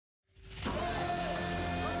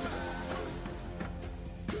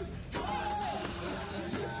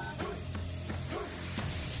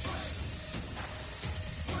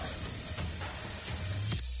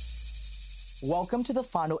Welcome to the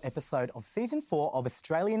final episode of Season 4 of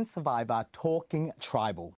Australian Survivor Talking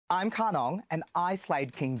Tribal. I'm Karnong and I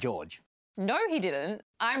slayed King George. No, he didn't.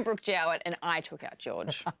 I'm Brooke Jowett and I took out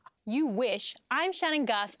George. You wish. I'm Shannon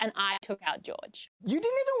Gus and I took out George. You didn't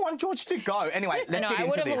even want George to go. Anyway, let's get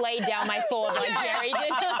into this. I would have laid down my sword like Jerry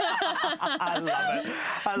did. I love it.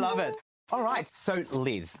 I love it. All right, so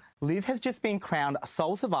Liz. Liz has just been crowned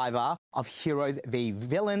sole survivor of Heroes v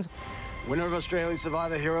Villains. Winner of Australian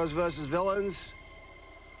Survivor Heroes versus Villains,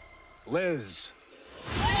 Liz.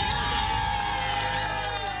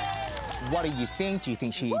 What do you think? Do you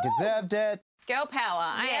think she deserved it? Girl power.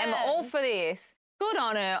 I am all for this. Good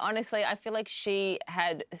on her. Honestly, I feel like she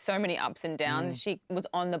had so many ups and downs. She was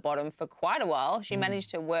on the bottom for quite a while. She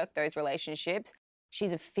managed to work those relationships.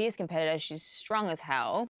 She's a fierce competitor. She's strong as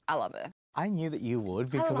hell. I love her. I knew that you would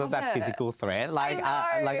because of that physical threat.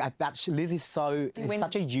 Liz is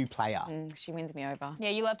such a you player. She wins me over.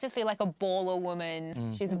 Yeah, you love to see like a baller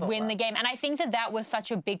woman She's a baller. win the game. And I think that that was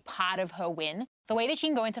such a big part of her win. The way that she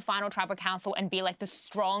can go into Final Tribal Council and be like the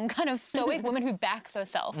strong kind of stoic woman who backs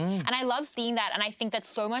herself. And I love seeing that. And I think that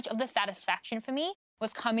so much of the satisfaction for me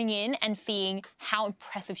was coming in and seeing how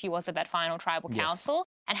impressive she was at that Final Tribal Council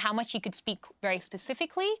and how much she could speak very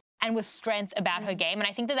specifically and with strength about her game. And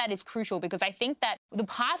I think that that is crucial because I think that the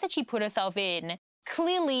path that she put herself in,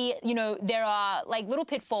 clearly, you know, there are like little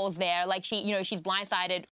pitfalls there. Like she's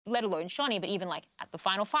blindsided, let alone Shaunie, but even like at the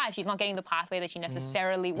final 5, she's not getting the pathway that she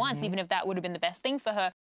necessarily wants, even if that would have been the best thing for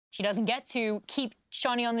her. She doesn't get to keep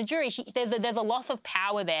Shaunie on the jury. There's a loss of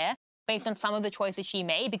power there based on some of the choices she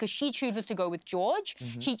made because she chooses to go with George.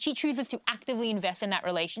 She chooses to actively invest in that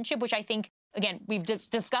relationship, which I think, again, we've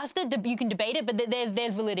discussed it, you can debate it, but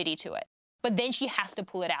there's validity to it. But then she has to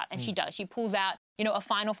pull it out, and she does. She pulls out, a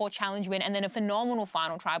Final 4 challenge win and then a phenomenal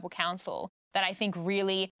Final Tribal Council that I think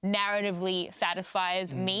really narratively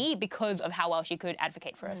satisfies me because of how well she could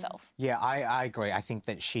advocate for herself. Yeah, I agree. I think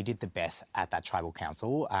that she did the best at that Tribal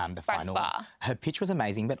Council, the By final. far. Her pitch was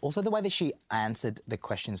amazing, but also the way that she answered the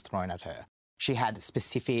questions thrown at her. She had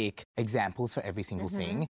specific examples for every single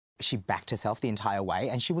thing. She backed herself the entire way,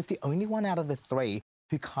 and she was the only one out of the 3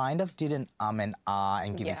 who kind of didn't and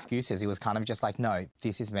and give excuses. It was kind of just like, no,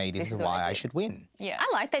 this is me, this is why I should win. Yeah. I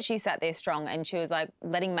like that she sat there strong and she was like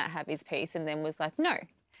letting Matt have his piece and then was like, no.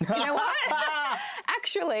 You know what?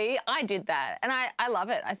 Actually, I did that. And I love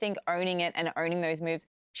it. I think owning it and owning those moves.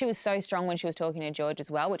 She was so strong when she was talking to George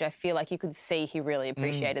as well, which I feel like you could see he really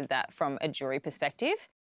appreciated that from a jury perspective.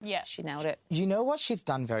 Yeah. She nailed it. You know what she's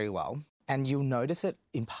done very well? And you'll notice it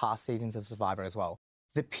in past seasons of Survivor as well.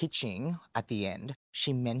 The pitching at the end,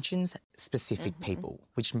 she mentions specific people,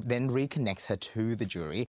 which then reconnects her to the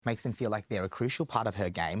jury, makes them feel like they're a crucial part of her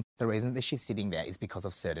game. The reason that she's sitting there is because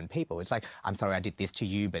of certain people. It's like, I'm sorry I did this to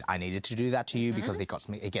you, but I needed to do that to you because it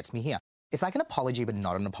gets me here. It's like an apology, but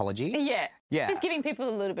not an apology. Yeah. Yeah. Just giving people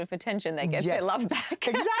a little bit of attention, they get their love back.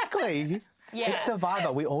 Exactly. Yeah. It's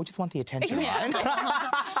Survivor. We all just want the attention, right?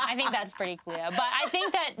 I think that's pretty clear. But I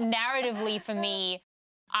think that narratively for me,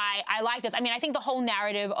 I like this. I mean, I think the whole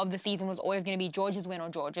narrative of the season was always going to be George's win or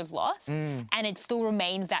George's loss. And it still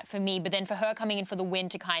remains that for me. But then for her coming in for the win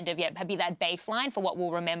to kind of be that baseline for what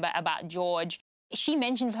we'll remember about George, she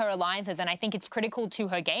mentions her alliances, and I think it's critical to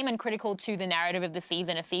her game and critical to the narrative of the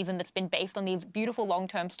season, a season that's been based on these beautiful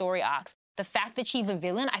long-term story arcs. The fact that she's a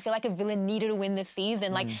villain, I feel like a villain needed to win this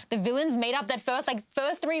season. Like, the villains made up that first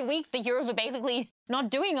 3 weeks, the heroes were basically not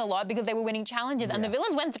doing a lot because they were winning challenges, and the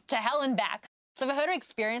villains went to hell and back. So for her to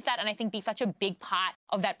experience that and I think be such a big part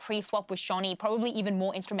of that pre-swap with Shaunie, probably even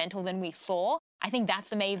more instrumental than we saw, I think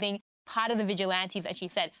that's amazing. Part of the vigilantes, as she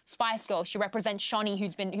said, Spice Girl, she represents Shaunie,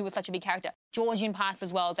 who was such a big character. George in parts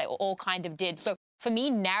as well, as they all kind of did. So for me,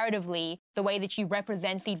 narratively, the way that she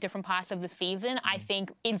represents these different parts of the season, I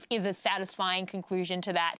think is a satisfying conclusion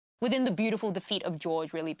to that, within the beautiful defeat of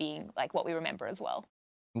George really being like what we remember as well.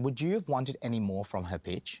 Would you have wanted any more from her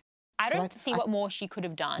pitch? I don't see what more she could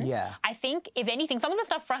have done. Yeah. I think, if anything, some of the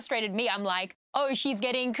stuff frustrated me. I'm like, oh, she's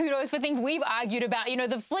getting kudos for things we've argued about.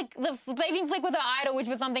 The saving Flick with her idol, which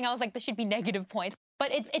was something I was like, this should be negative points. But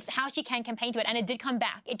it's how she can campaign to it. And it did come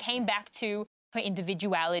back. It came back to her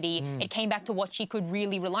individuality. It came back to what she could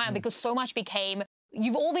really rely on because so much became,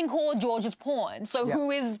 you've all been called George's pawn. So who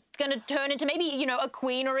is going to turn into maybe, a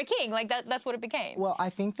queen or a king? Like that's what it became. Well, I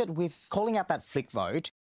think that with calling out that Flick vote,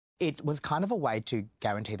 it was kind of a way to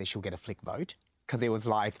guarantee that she'll get a Flick vote because it was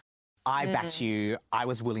like, I backed you, I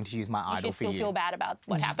was willing to use my idol for you. You still feel bad about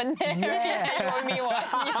what happened there. Yeah. You owe me one.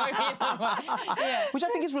 Yeah. Which I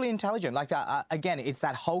think is really intelligent. Like, again, it's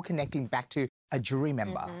that whole connecting back to a jury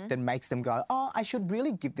member that makes them go, oh, I should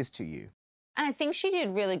really give this to you. And I think she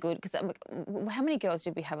did really good because how many girls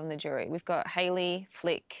did we have on the jury? We've got Hayley,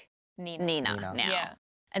 Flick, Nina now. Yeah.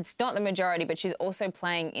 It's not the majority, but she's also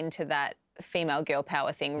playing into that female girl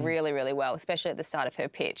power thing really, really well, especially at the start of her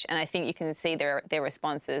pitch. And I think you can see their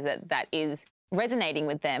responses that is resonating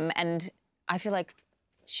with them. And I feel like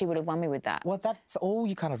she would have won me with that. Well, that's all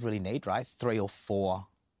you kind of really need, right? 3 or 4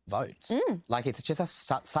 votes. Like, it's just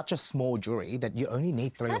such a small jury that you only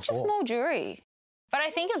need 3 or 4. Such a small jury. But I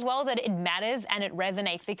think as well that it matters and it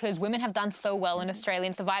resonates because women have done so well in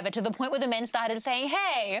Australian Survivor to the point where the men started saying,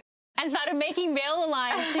 hey, and started making male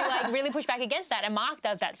lines to like really push back against that. And Mark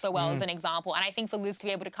does that so well as an example. And I think for Liz to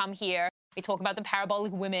be able to come here, we talk about the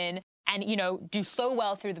parabolic women and, you know, do so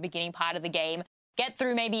well through the beginning part of the game, get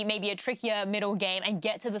through maybe a trickier middle game and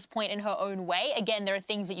get to this point in her own way. Again, there are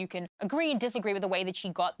things that you can agree and disagree with the way that she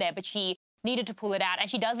got there, but she needed to pull it out. And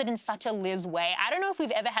she does it in such a Liz way. I don't know if we've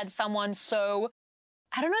ever had someone so...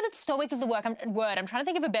 I don't know that stoic is the word. I'm trying to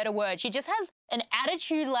think of a better word. She just has an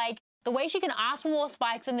attitude like the way she can ask for more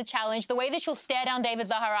spikes in the challenge, the way that she'll stare down David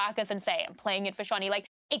Zaharakis and say, I'm playing it for Shaunie. Like,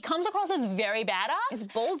 it comes across as very badass. It's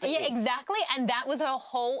ballsy. Yeah, exactly. And that was her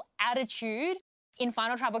whole attitude in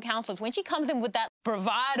Final Tribal Councils. When she comes in with that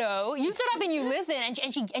bravado, you sit up and you listen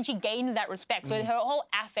and she gains that respect. So her whole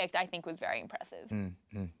affect, I think, was very impressive.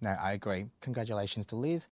 No, I agree. Congratulations to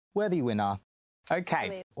Liz. Worthy winner.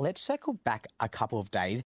 Okay, let's circle back a couple of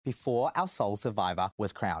days before our sole survivor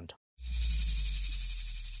was crowned.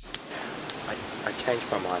 I changed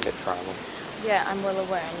my mind at tribal. Yeah, I'm well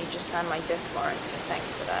aware, and you just signed my death warrant, so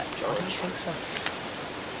thanks for that, George. I don't think so.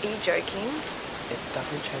 Are you joking? It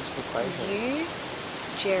doesn't change the equation. You,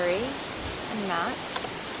 Jerry, and Matt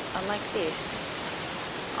are like this.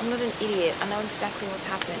 I'm not an idiot. I know exactly what's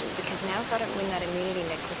happened, because now if I don't win that immunity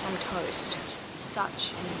necklace, I'm toast.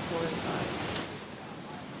 Such an important vote.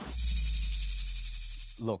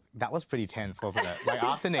 Look, that was pretty tense, wasn't it? Like,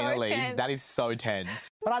 after Nina leaves, that is so tense.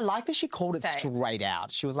 But I like that she called it straight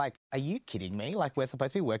out. She was like, are you kidding me? Like, we're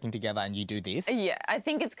supposed to be working together and you do this? Yeah, I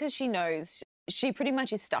think it's because she knows she pretty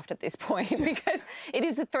much is stuffed at this point because it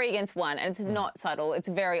is a 3 against 1 and it's not subtle. It's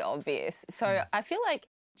very obvious. So I feel like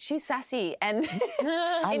she's sassy and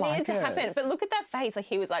it needed to happen. But look at that face. Like,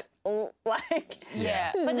 he was like, oh, like...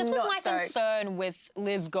 Yeah. But this was not my stoked. concern with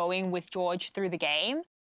Liz going with George through the game.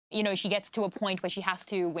 You know, she gets to a point where she has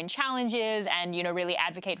to win challenges and, you know, really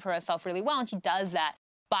advocate for herself really well, and she does that.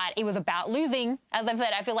 But it was about losing, as I've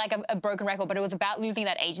said, I feel like a broken record, but it was about losing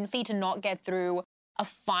that agency to not get through a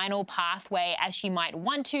final pathway as she might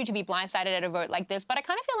want to be blindsided at a vote like this. But I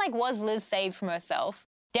kind of feel like, was Liz saved from herself?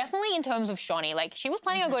 Definitely in terms of Shaunie. Like, she was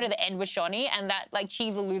planning on going to the end with Shaunie, and that, like,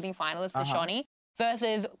 she's a losing finalist to Shaunie.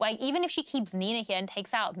 Versus, like, even if she keeps Nina here and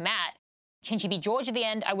takes out Matt, can she beat George at the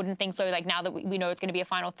end? I wouldn't think so. Like, now that we know it's going to be a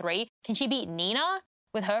final 3. Can she beat Nina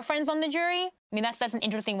with her friends on the jury? I mean, that's an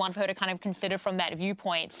interesting one for her to kind of consider from that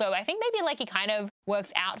viewpoint. So I think maybe, like, it kind of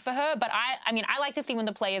works out for her. But I mean, I like to see when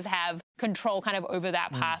the players have control kind of over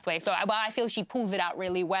that pathway. So I feel she pulls it out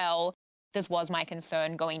really well. This was my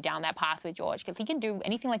concern going down that path with George, because he can do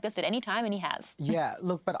anything like this at any time, and he has. Yeah,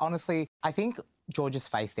 look, but honestly, I think George's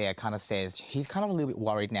face there kind of says he's kind of a little bit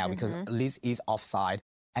worried now because Liz is offside.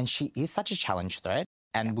 And she is such a challenge threat,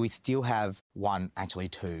 and we still have 1, actually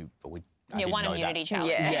 2, but one immunity challenge.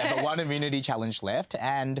 Yeah, but 1 immunity challenge left.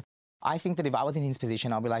 And I think that if I was in his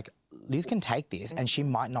position, I'd be like, Liz can take this, and she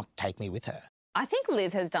might not take me with her. I think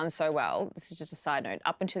Liz has done so well, this is just a side note,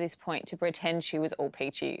 up until this point, to pretend she was all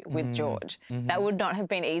peachy with George. That would not have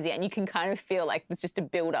been easy, and you can kind of feel like there's just a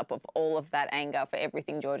build-up of all of that anger for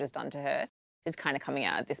everything George has done to her is kind of coming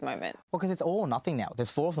out at this moment. Well, because it's all or nothing now.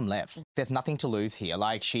 There's 4 of them left. There's nothing to lose here.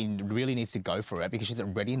 Like, she really needs to go for it because she's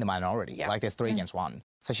already in the minority. Yeah. Like, there's 3 against 1.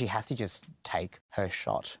 So she has to just take her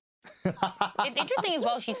shot. It's interesting as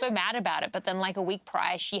well, she's so mad about it, but then like a week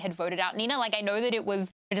prior, she had voted out Nina. Like, I know that it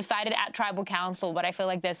was decided at Tribal Council, but I feel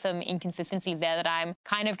like there's some inconsistencies there that I'm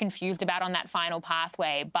kind of confused about on that final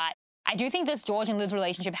pathway. But I do think this George and Liz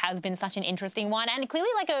relationship has been such an interesting one, and clearly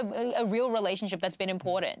like a real relationship that's been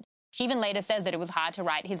important. She even later says that it was hard to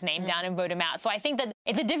write his name down and vote him out. So I think that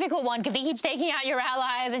it's a difficult one because he keeps taking out your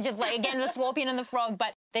allies and just like, again, the scorpion and the frog.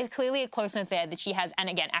 But there's clearly a closeness there that she has, and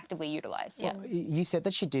again, actively utilised. Well, you said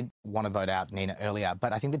that she did want to vote out Nina earlier,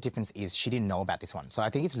 but I think the difference is she didn't know about this one. So I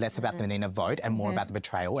think it's less about the Nina vote and more about the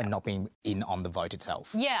betrayal and not being in on the vote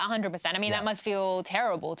itself. Yeah, 100%. I mean, that must feel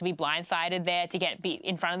terrible to be blindsided there, to be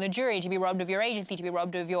in front of the jury, to be robbed of your agency, to be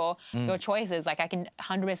robbed of your choices. Like, I can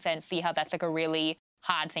 100% see how that's like a really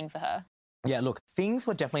hard thing for her. Yeah, look, things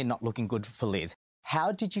were definitely not looking good for Liz.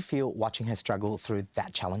 How did you feel watching her struggle through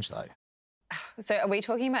that challenge, though? So are we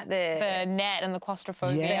talking about The net and the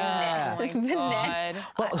claustrophobia. Yeah. Oh my God.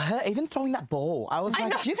 Well, her even throwing that ball, I was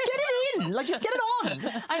like, just get it in. Like, just get it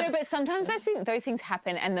on. I know, but sometimes those things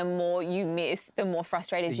happen, and the more you miss, the more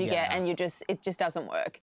frustrated you get, Yeah. and it just doesn't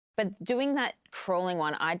work. But doing that crawling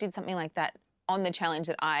one, I did something like that on the challenge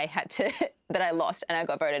that I lost, and I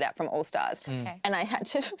got voted out from All Stars. Okay. And I had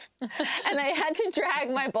to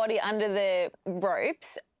drag my body under the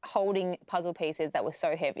ropes, holding puzzle pieces that were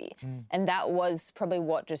so heavy. And that was probably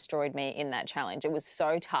what destroyed me in that challenge. It was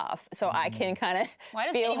so tough. So I can kind of Why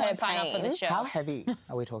does feel anyone her sign up for pain. this show? How heavy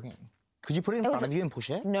are we talking? Could you put it in front of you and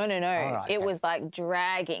push it? No. right, It okay. was like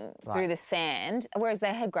dragging through Right. the sand, whereas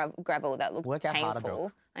they had gravel that looked Work out painful. harder,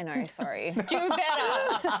 Brooke. I know, sorry. Do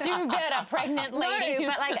better, pregnant lady. No,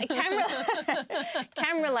 but like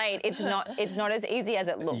can relate. It's not as easy as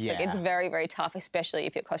it looks. Like it's Yeah. very, very tough, especially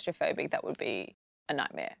if you're claustrophobic. That would be a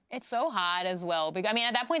nightmare. It's so hard as well. Because, I mean,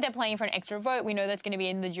 at that point, they're playing for an extra vote. We know that's going to be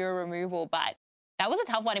in the juror removal, but that was a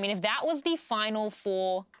tough one. I mean, if that was the final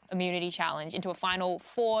 4 immunity challenge into a final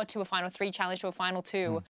 4 to a final 3 challenge to a final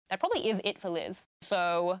 2, that probably is it for Liz.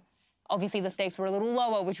 So obviously the stakes were a little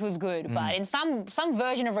lower, which was good. But in some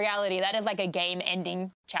version of reality, that is like a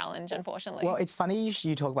game-ending challenge, unfortunately. Well, it's funny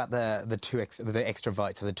you talk about the extra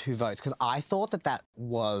votes, or the 2 votes, because I thought that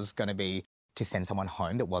was going to be to send someone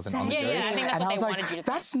home that wasn't on the jury. Yeah, I think that's and what I they was wanted like, you to think.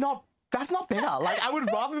 That's not better. Like, I would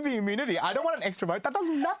rather the immunity. I don't want an extra vote. That does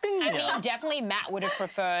nothing here. I mean, definitely Matt would have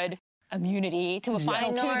preferred immunity to a final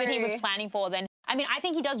 2 that he was No. planning for. Then, I mean, I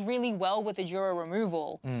think he does really well with the juror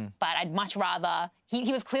removal, but I'd much rather,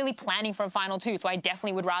 he was clearly planning for a final 2, so I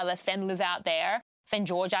definitely would rather send Liz out there, send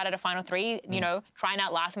George out at a final 3, you know, try and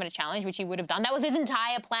outlast him at a challenge, which he would have done. That was his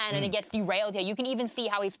entire plan, and it gets derailed here. You can even see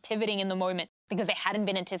how he's pivoting in the moment because they hadn't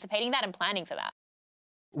been anticipating that and planning for that.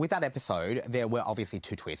 With that episode, there were obviously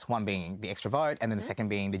 2 twists, one being the extra vote and then the second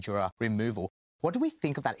being the juror removal. What do we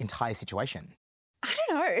think of that entire situation? I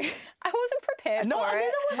don't know. I wasn't prepared No, for it.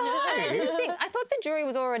 neither was I. I thought the jury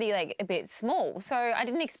was already like a bit small, so I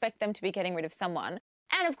didn't expect them to be getting rid of someone.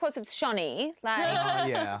 And of course, it's Shani. Like, Oh,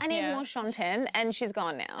 yeah. I need Yeah. more Shanten, and she's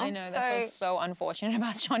gone now. I know, so that feels so unfortunate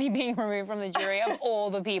about Shawnee being removed from the jury of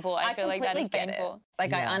all the people. I feel like that is completely get it. painful.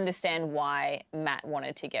 Like, I Yeah. understand why Matt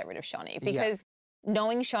wanted to get rid of Shani, because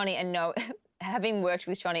knowing Shani and having worked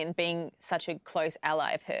with Shani and being such a close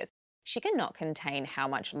ally of hers, she cannot contain how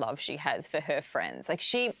much love she has for her friends. Like,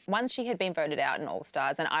 once she had been voted out in All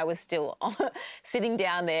Stars and I was still sitting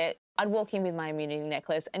down there, I'd walk in with my immunity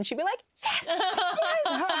necklace and she'd be like, yes,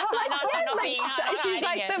 she's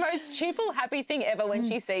like the most cheerful, happy thing ever when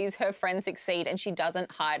she sees her friend succeed and she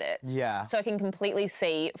doesn't hide it. Yeah. So I can completely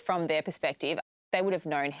see from their perspective, they would have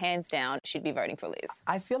known hands down she'd be voting for Liz.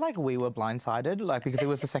 I feel like we were blindsided, like, because it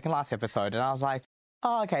was the second last episode, and I was like,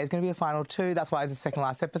 oh, okay, it's going to be a final 2. That's why it's the second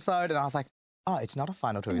last episode. And I was like, oh, it's not a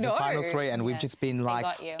final 2. It's a final 3. And we've just been like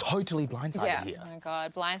got you. totally blindsided Yeah. here. Oh my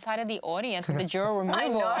God, blindsided the audience with the juror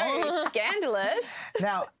removal. I know, it's scandalous.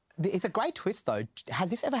 Now, it's a great twist, though. Has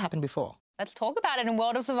this ever happened before? Let's talk about it in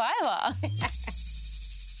World of Survivor.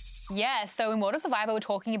 Yeah, so in World of Survivor, we're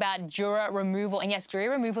talking about juror removal. And yes, jury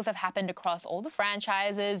removals have happened across all the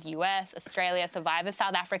franchises, US, Australia, Survivor,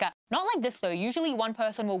 South Africa. Not like this, though. Usually one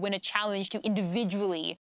person will win a challenge to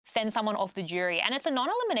individually send someone off the jury. And it's a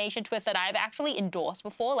non-elimination twist that I've actually endorsed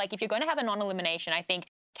before. Like, if you're going to have a non-elimination, I think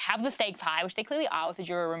have the stakes high, which they clearly are with the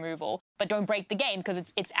juror removal, but don't break the game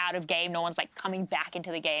because it's out of game. No one's, like, coming back into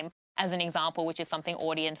the game, as an example, which is something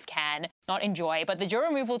audience can not enjoy. But the juror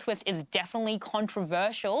removal twist is definitely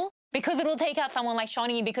controversial because it'll take out someone like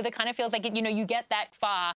Shani, because it kind of feels like, you get that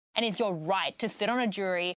far and it's your right to sit on a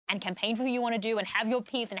jury and campaign for who you want to do and have your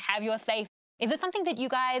piece and have your say. Is it something that you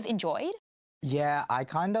guys enjoyed? Yeah, I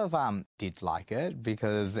kind of did like it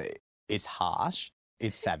because it's harsh,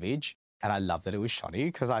 it's savage, and I love that it was Shani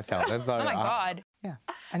because I felt as though... Oh my God. Yeah.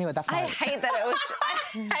 Anyway, that's I my... hate that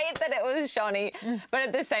it was Shani, but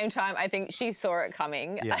at the same time, I think she saw it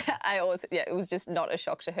coming. Yeah. It was just not a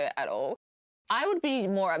shock to her at all. I would be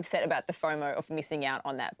more upset about the FOMO of missing out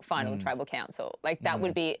on that final tribal council. Like, that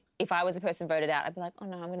would be, if I was a person voted out, I'd be like, oh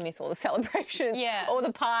no, I'm going to miss all the celebrations, all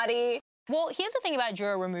the party. Well, here's the thing about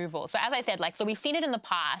juror removal. So as I said, so we've seen it in the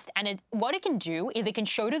past, and what it can do is it can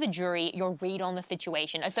show to the jury your read on the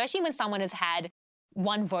situation, especially when someone has had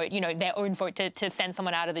one vote, their own vote to send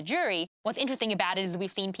someone out of the jury. What's interesting about it is we've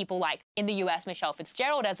seen people like in the US, Michelle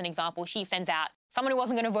Fitzgerald as an example, she sends out someone who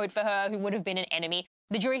wasn't going to vote for her, who would have been an enemy.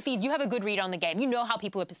 The jury sees you have a good read on the game. You know how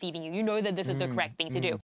people are perceiving you. You know that this is the correct thing to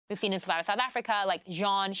do. We've seen in Survivor South Africa, like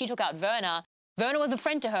Jean, she took out Verna. Verna was a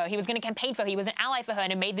friend to her. He was going to campaign for her. He was an ally for her,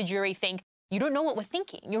 and it made the jury think you don't know what we're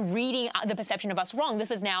thinking. You're reading the perception of us wrong.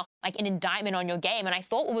 This is now like an indictment on your game. And I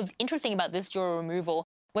thought what was interesting about this juror removal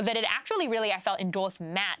was that it actually really, I felt, endorsed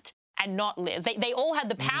Matt and not Liz. They all had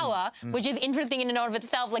the power, which is interesting in and of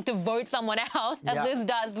itself, like to vote someone out, as Liz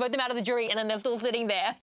does, vote them out of the jury, and then they're still sitting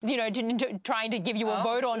there, you know, trying to give you a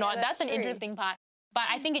vote or not. That's an interesting part. But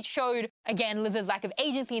I think it showed, again, Liz's lack of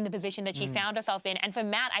agency in the position that she found herself in. And for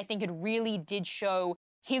Matt, I think it really did show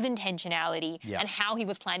his intentionality and how he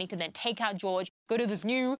was planning to then take out George, go to this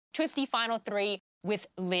new twisty final 3 with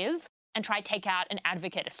Liz and try to take out an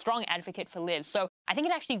advocate, a strong advocate for Liz. So I think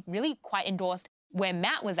it actually really quite endorsed where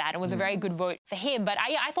Matt was at and was a very good vote for him. But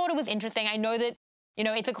I thought it was interesting. I know that, you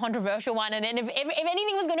know, it's a controversial one. And if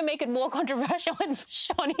anything was going to make it more controversial, it's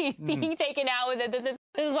Shaunie being taken out with it.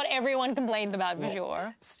 This is what everyone complains about for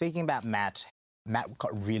sure. Speaking about Matt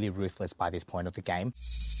got really ruthless by this point of the game.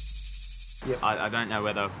 I don't know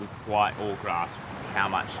whether we quite all grasp how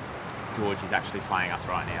much George is actually playing us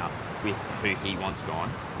right now with who he wants gone.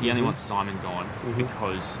 He only wants Simon gone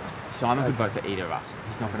because Simon could vote for either of us.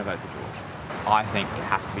 He's not going to vote for George. I think it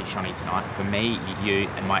has to be Shaunie tonight. For me, you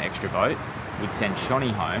and my extra vote would send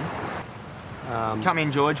Shaunie home. Come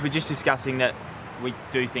in, George. We're just discussing that we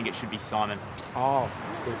do think it should be Simon. Oh,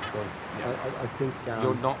 good. Yeah. I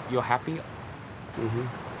think... You're happy?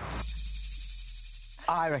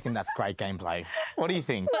 I reckon that's great gameplay. What do you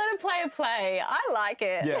think? Let a play. I like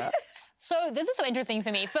it. Yeah. So this is so interesting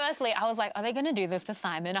for me. Firstly, I was like, are they going to do this to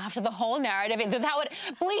Simon after the whole narrative? Is this how it...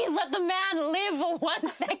 Please let the man live for 1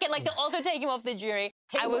 second, like to also take him off the jury.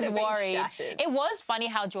 I was worried. It was funny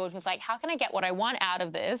how George was like, how can I get what I want out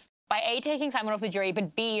of this? By A, taking Simon off the jury,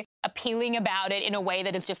 but B, appealing about it in a way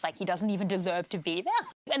that is just like he doesn't even deserve to be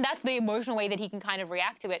there. And that's the emotional way that he can kind of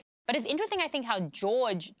react to it. But it's interesting, I think, how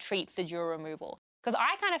George treats the juror removal. Because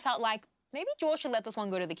I kind of felt like maybe George should let this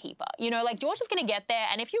one go to the keeper. You know, like George is going to get there,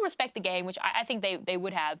 and if you respect the game, which I think they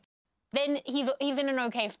would have, then he's in an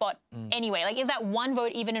okay spot anyway. Like, is that one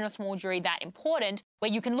vote, even in a small jury, that important,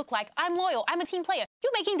 where you can look like, I'm loyal, I'm a team player,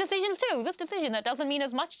 you're making decisions too. This decision, that doesn't mean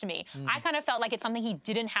as much to me. I kind of felt like it's something he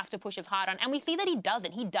didn't have to push as hard on, and we see that he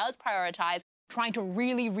doesn't. He does prioritize trying to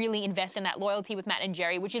really, really invest in that loyalty with Matt and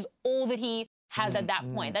Jerry, which is all that he has at that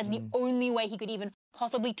point. That's the only way he could even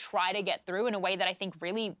possibly try to get through in a way that I think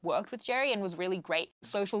really worked with Jerry and was really great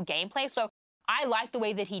social gameplay. So I like the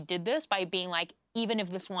way that he did this by being like, even if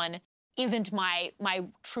this one isn't my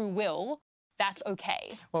true will, that's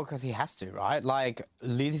okay. Well, because he has to, right? Like,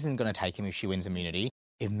 Liz isn't going to take him if she wins immunity.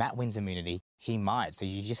 If Matt wins immunity, he might. So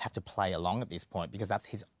you just have to play along at this point because that's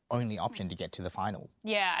his only option to get to the final.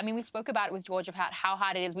 Yeah, I mean, we spoke about it with George about how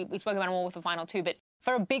hard it is. We spoke about it more with the final too, but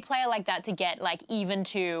for a big player like that to get like even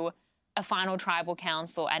to a final tribal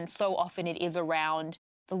council, and so often it is around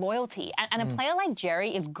the loyalty. And a player like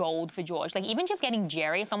Jerry is gold for George. Like even just getting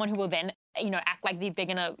Jerry, someone who will then, you know, act like they're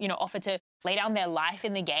gonna, you know, offer to lay down their life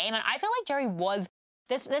in the game. And I feel like Jerry was,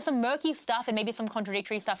 there's some murky stuff and maybe some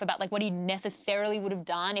contradictory stuff about like what he necessarily would have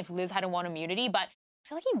done if Liz hadn't won immunity, but I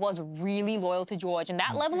feel like he was really loyal to George, and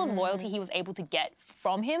that level of loyalty he was able to get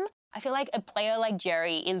from him, I feel like a player like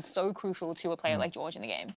Jerry is so crucial to a player like George in the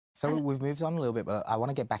game. So we've moved on a little bit, but I want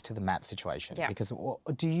to get back to the Matt situation. Yeah. Because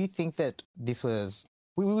do you think that this was...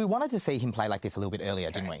 We wanted to see him play like this a little bit earlier,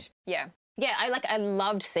 didn't we? Yeah. Yeah, I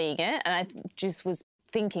loved seeing it, and I just was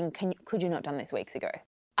thinking, could you not have done this weeks ago?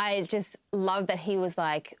 I just loved that he was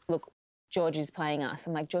like, look, George is playing us.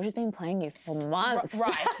 I'm like, George has been playing you for months.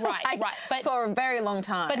 Right. But for a very long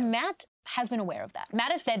time. But Matt has been aware of that.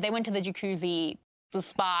 Matt has said they went to the jacuzzi, the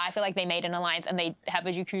spa. I feel like they made an alliance and they have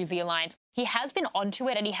a jacuzzi alliance. He has been onto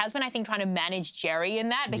it, and he has been, I think, trying to manage Jerry in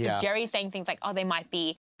that, because Jerry is saying things like, oh, they might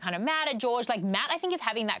be kind of mad at George. Like, Matt, I think, is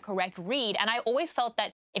having that correct read. And I always felt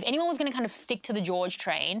that if anyone was going to kind of stick to the George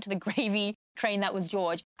train, to the gravy train that was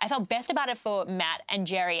George, I felt best about it for Matt and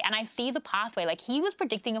Jerry. And I see the pathway. Like, he was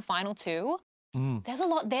predicting a final 2. There's a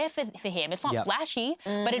lot there for him. It's not flashy,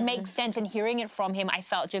 but it makes sense. And hearing it from him, I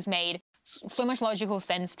felt just made so much logical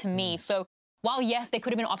sense to me. So while, yes, there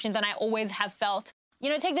could have been options, and I always have felt, you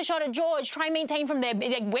know, take the shot at George, try and maintain from there.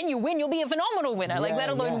 Like, when you win, you'll be a phenomenal winner, like, let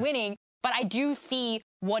alone winning. But I do see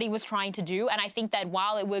what he was trying to do. And I think that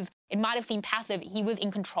while it might have seemed passive, he was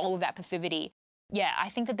in control of that passivity. Yeah, I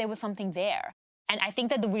think that there was something there. And I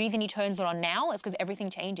think that the reason he turns it on now is because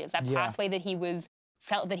everything changes. That pathway that he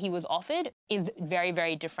felt that he was offered is very,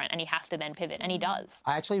 very different, and he has to then pivot, and he does.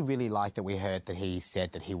 I actually really like that we heard that he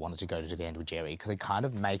said that he wanted to go to the end with Jerry, because it kind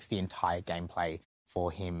of makes the entire gameplay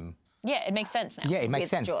for him... Yeah, it makes sense now. Yeah, it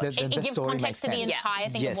makes sense. It gives context to the entire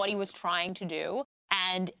thing of what he was trying to do,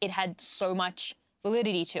 and it had so much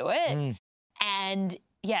validity to it. And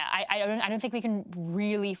yeah, I don't think we can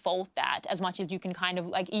really fault that as much as you can kind of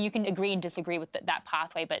like you can agree and disagree with that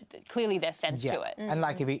pathway, but clearly there's sense to it. And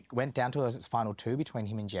like if it went down to a final two between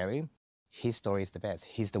him and Jerry, his story is the best.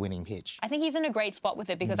 He's the winning pitch. I think he's in a great spot with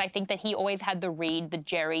it because I think that he always had the read that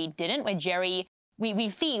Jerry didn't. Where Jerry, we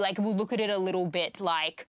see like we'll look at it a little bit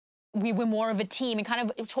like we were more of a team and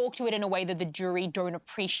kind of talk to it in a way that the jury don't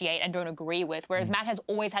appreciate and don't agree with. Whereas Matt has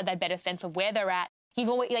always had that better sense of where they're at. He's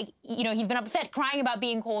always like, you know, he's been upset, crying about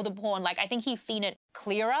being called a pawn. Like, I think he's seen it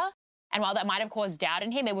clearer. And while that might have caused doubt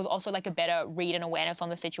in him, it was also like a better read and awareness on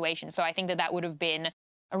the situation. So I think that that would have been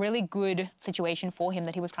a really good situation for him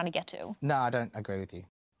that he was trying to get to. No, I don't agree with you.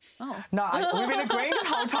 Oh. No, we've been agreeing this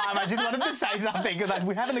whole time. I just wanted to say something because like,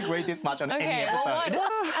 we haven't agreed this much on any episode. Well, what? I don't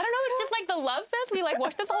know. It's just like the love fest. We like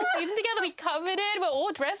watched this whole season together. We covered it. We're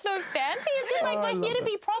all dressed so fancy. It's just like we're here to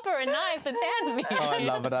be proper and nice and fancy. Oh, I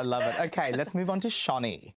love it. I love it. Okay, let's move on to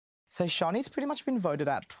Shani. So Shani's pretty much been voted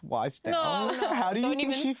out twice now. No, How do you don't think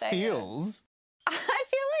even she say it. feels? I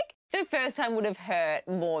feel like the first time would have hurt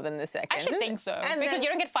more than the second. I should think so. And because then- you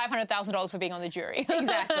don't get $500,000 for being on the jury.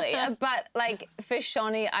 Exactly. But like for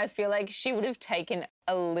Shani, I feel like she would have taken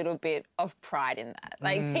a little bit of pride in that.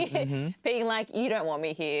 Like being like, you don't want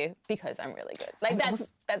me here because I'm really good. Like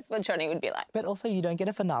that's what Shani would be like. But also, you don't get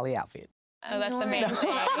a finale outfit. Oh, that's the main thing.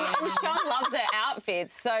 And Sean loves her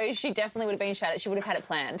outfits, so she definitely would have been shouted. She would have had it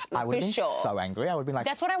planned, I would for have been sure. so angry. I would have been like,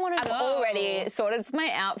 That's what I want to I've know. already sorted for my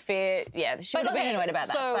outfit. Yeah, she would have been annoyed about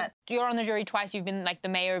so that. you're on the jury twice. You've been like the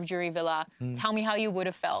mayor of Jury Villa. Tell me how you would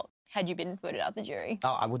have felt had you been voted out the jury.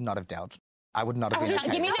 oh, I would not have dealt. I would not have been okay.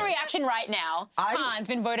 Give me the reaction right now. Han's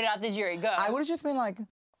been voted out the jury. Go. I would have just been like,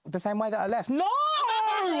 the same way that I left. No!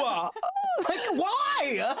 Like, why?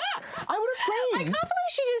 I would have I screamed. can't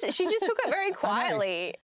believe she just took it very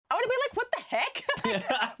quietly. I would have been like, what the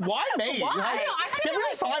heck? Why me? Why? Like, I don't know, I kinda get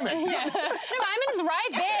rid feel of Simon. Yeah. Simon's right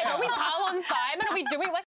there. Don't we pile on Simon? Are we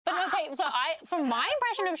doing like? But okay, so from my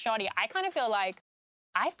impression of Shani, I kind of feel like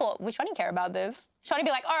I thought, would Shani care about this? Shani be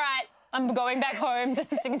like, all right, I'm going back home to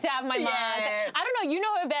have my mom. I don't know. You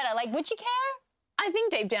know her better. Like, would she care? I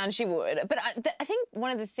think deep down she would. But I think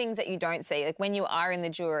one of the things that you don't see, like when you are in the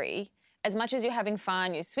jury, as much as you're having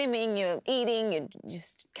fun, you're swimming, you're eating, you're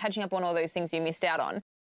just catching up on all those things you missed out on,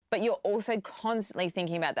 but you're also constantly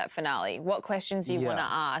thinking about that finale. What questions do you want to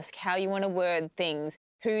ask, how you want to word things,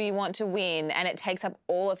 who you want to win, and it takes up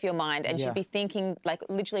all of your mind and you'd be thinking, like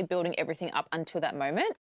literally building everything up until that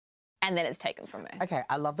moment, and then it's taken from her. Okay,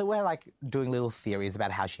 I love that we're like doing little theories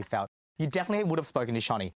about how she felt. You definitely would have spoken to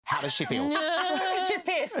Shani. How does she feel? She's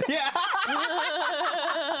pissed. Yeah.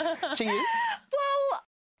 She is?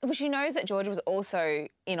 Well, she knows that George was also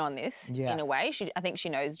in on this in a way. I think she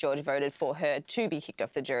knows George voted for her to be kicked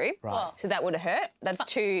off the jury. Right. Well, So that would have hurt. That's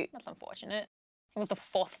two. That's unfortunate. It was the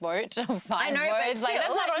fourth vote of 5 I know, but votes. Like, that's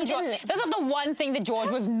still, not like, on you George. didn't- This is the one thing that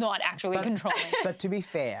George was not actually controlling. But to be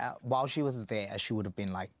fair, while she was there, she would have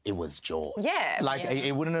been like, it was George. Yeah. Like,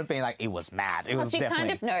 it wouldn't have been like, it was Matt. It was Plus, you definitely...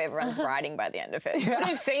 kind of know everyone's writing by the end of it. You would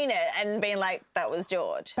have seen it and been like, that was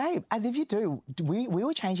George. Babe, as if you do. We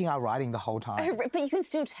were changing our writing the whole time. But you can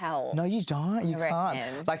still tell. No, you don't. You I can't.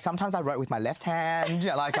 reckon. Like, sometimes I wrote with my left hand.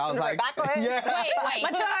 Like, I was like... backwards. Yeah. Wait. My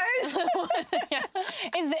toes. Yeah.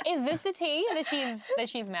 Is this the tea that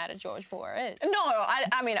she's mad at George for it? No,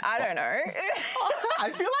 I mean, I don't know. I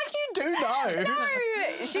feel like you do know. No,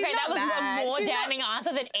 she's Okay, not that was mad. a more She's not- damning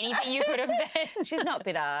answer than anything you could have said. She's not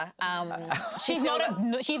bitter. She's not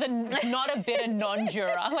a bitter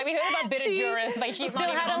non-juror. Like we heard about bitter jurors. Like she's Still not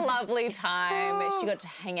even had a on- lovely time. She got to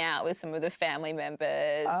hang out with some of the family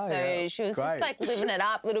members. Oh, so yeah. she was Great. just like living it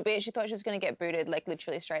up a little bit. She thought she was going to get booted like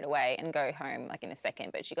literally straight away and go home like in a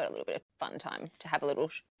second. But she got a little bit of fun time to have a little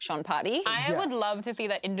Sean party. I would love to see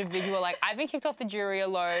that individual. Like I've been kicked off the jury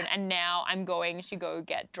alone, and now I'm going to go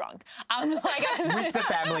get drunk. With the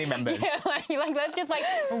family members. Yeah, like let's just like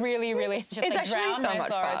really just It's like actually drown so my much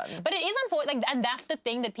sorrows. fun. But it is unfortunate, like, and that's the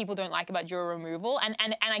thing that people don't like about juror removal. And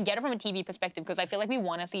I get it from a TV perspective because I feel like we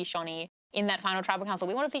want to see Shani in that final tribal council.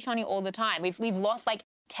 We want to see Shani all the time. We've lost like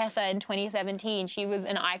Tessa in 2017. She was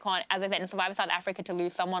an icon, as I said, in Survivor South Africa. To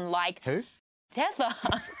lose someone like Who? Tessa.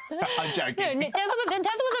 I'm joking. No, Tessa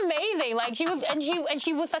was amazing. Like she was, and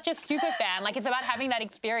she was such a super fan. Like it's about having that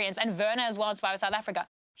experience. And Verna as well in Survivor South Africa,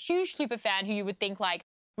 huge super fan who you would think like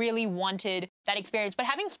really wanted that experience. But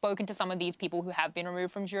having spoken to some of these people who have been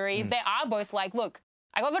removed from juries, they are both like, look,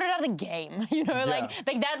 I got voted out of the game. You know, like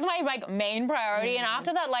that's my like main priority. And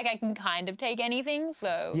after that, like I can kind of take anything.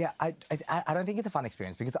 So Yeah, I don't think it's a fun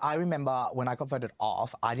experience because I remember when I got voted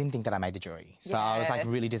off, I didn't think that I made the jury. So I was like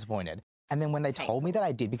really disappointed. And then when they told me that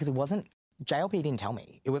I did, because it wasn't, JLP didn't tell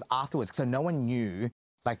me. It was afterwards. So no one knew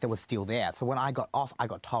like they were still there. So when I got off, I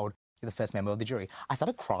got told you're the first member of the jury. I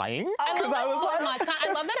started crying. I love that was so like- much.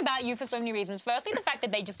 I love that about you for so many reasons. Firstly, the fact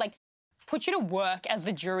that they just like put you to work as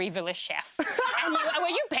the jury villa chef. And were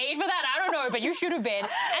you paid for that? I don't know, but you should have been. And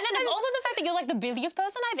then it's also the fact that you're like the busiest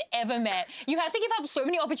person I've ever met. You had to give up so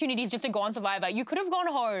many opportunities just to go on Survivor. You could have gone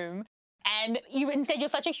home. And you instead, you're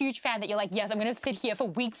such a huge fan that you're like, yes, I'm going to sit here for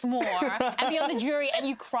weeks more and be on the jury. And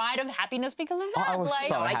you cried of happiness because of that. I was like,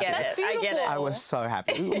 so I happy. get that's it. beautiful. I get it. I was so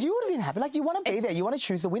happy. You would have been happy. Like, you want to be there. You want to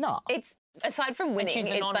choose the winner. It's aside from winning, she's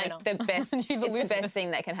a it's non-winner. like the best. She's a it's the loser. best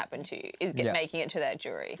thing that can happen to you is Yeah. making it to that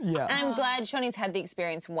jury. Yeah. And I'm glad Shawnee's had the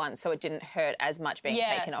experience once, so it didn't hurt as much being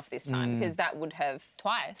Yes. taken off this time because that would have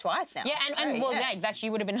Twice now. Yeah, and Sorry, well, yeah, exactly. She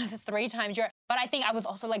would have been a 3-time juror. But I think I was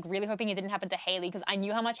also like really hoping it didn't happen to Hayley because I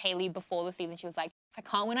knew how much Hayley before the season she was like, if I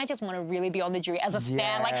can't win, I just want to really be on the jury as a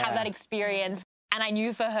fan, like have that experience. And I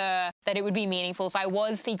knew for her that it would be meaningful, so I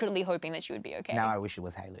was secretly hoping that she would be okay. Now I wish it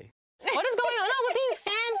was Hayley. What is going on? No, we're being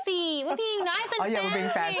fancy. We're being nice and Oh, yeah, we're being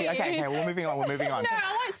fancy. Okay, we're moving on. We're moving on. No,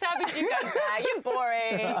 I won't savage you guys back. You're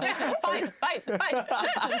boring. fight.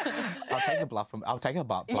 I'll take a bluff from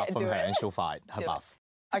do her it. and she'll fight her Do it. buff.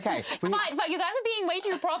 Okay. we- Fine, you guys are being way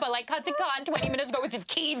too proper. Like, cut to cut 20 minutes ago with his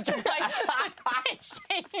keys just like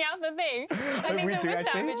taking out the thing. I think we that do we're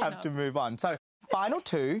actually savage have enough. to move on. So, final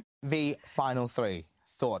 2 v final 3.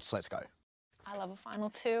 Thoughts? Let's go. I love a final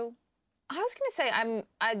 2. I was going to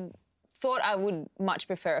say I thought I would much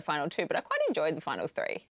prefer a final 2, but I quite enjoyed the final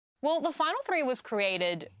 3. Well, the final 3 was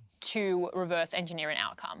created to reverse engineer an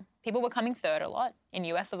outcome. People were coming third a lot in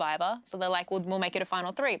US Survivor, so they're like, we'll make it a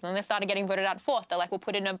final 3. But then they started getting voted out fourth. They're like, we'll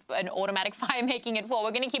put in an automatic fire making it 4.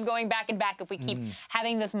 We're going to keep going back and back if we keep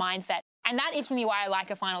having this mindset. And that is for me why I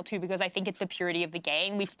like a final 2, because I think it's the purity of the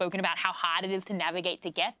game. We've spoken about how hard it is to navigate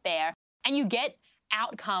to get there. And you get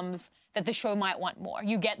outcomes that the show might want more.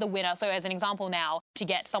 You get the winner. So as an example now, to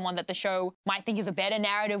get someone that the show might think is a better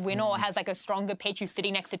narrative winner or has like a stronger pitch who's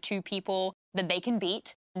sitting next to 2 people that they can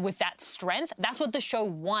beat with that strength, that's what the show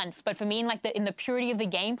wants. But for me, in the purity of the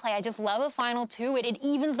gameplay, I just love a final 2. It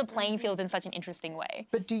evens the playing field in such an interesting way.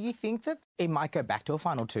 But do you think that it might go back to a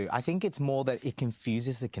final 2? I think it's more that it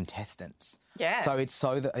confuses the contestants. Yeah. So it's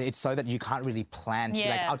so that you can't really plan to be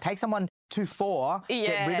like, Yeah. I'll take someone to 4,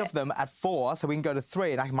 get rid Yeah. of them at 4, so we can go to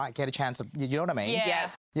 3, and I might get a chance of, you know what I mean? Yeah.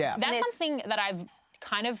 Yeah. That's it's- something that I've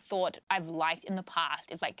kind of thought I've liked in the past,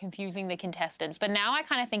 is like confusing the contestants. But now I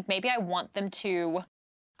kind of think maybe I want them to,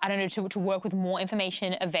 I don't know, to work with more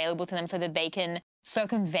information available to them so that they can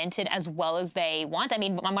circumvent it as well as they want. I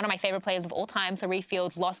mean, one of my favorite players of all time, Sari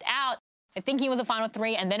Fields, lost out. I think he was a final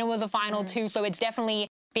 3 and then it was a final 2. So it's definitely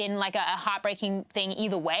been like a heartbreaking thing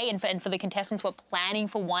either way. And for the contestants who are planning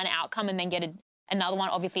for one outcome and then get another one,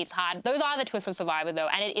 obviously it's hard. Those are the twists of Survivor though,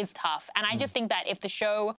 and it is tough. And I just think that if the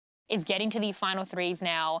show is getting to these final 3s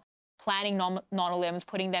now, planning non-elims,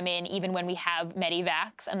 putting them in even when we have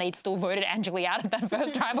Medivacs and they still voted Angeli out at that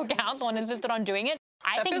first tribal council and insisted on doing it.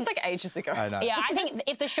 That feels like ages ago. I know. Yeah, I think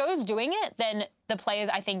if the show's doing it, then the players,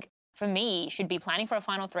 I think, for me, should be planning for a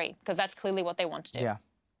final 3 because that's clearly what they want to do. Yeah.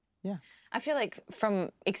 Yeah. I feel like from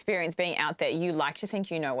experience being out there, you like to think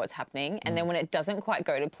you know what's happening. And then when it doesn't quite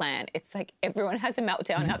go to plan, it's like everyone has a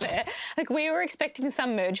meltdown out there. Like we were expecting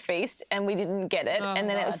some merge feast and we didn't get it. Oh and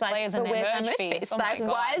then my it was God, like, players but and their where's our merge merge feast? feast? Oh my Like, God.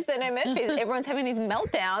 why is there no merge feast? Everyone's having these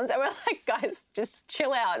meltdowns. And we're like, guys, just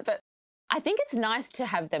chill out. But I think it's nice to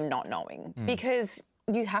have them not knowing because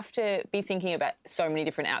you have to be thinking about so many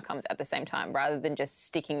different outcomes at the same time rather than just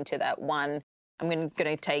sticking to that one. I'm going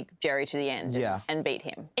to take Jerry to the end and beat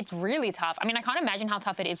him. It's really tough. I mean, I can't imagine how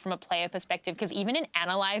tough it is from a player perspective because even in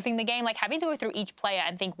analysing the game, like having to go through each player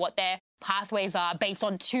and think what their pathways are based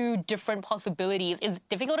on 2 different possibilities is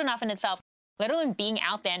difficult enough in itself, let alone being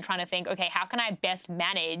out there and trying to think, okay, how can I best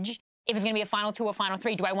manage if it's going to be a final 2 or final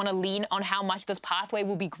 3? Do I want to lean on how much this pathway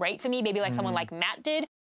will be great for me? Maybe like someone like Matt did.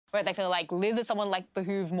 Whereas I feel like Liz is someone like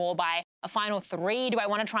behooved more by a final 3. Do I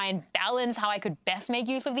want to try and balance how I could best make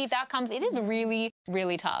use of these outcomes? It is really,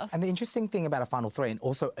 really tough. And the interesting thing about a final 3 and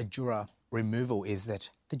also a juror removal is that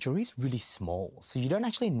the jury is really small. So you don't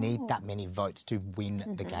actually need that many votes to win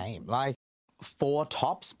the game. Like 4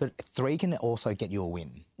 tops, but 3 can also get you a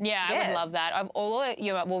win. Yeah, I would love that.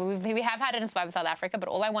 We have had it in Survivor South Africa, but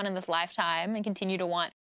all I want in this lifetime and continue to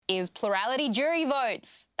want is plurality jury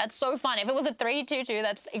votes. That's so fun. If it was a 3-2-2,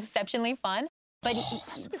 that's exceptionally fun. But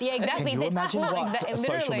yeah, exactly. Can you imagine what social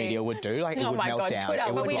literally. media would do? Like it Oh would my melt God, down. Twitter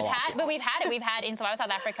It would would blow blow up. up. We've had in Survivor South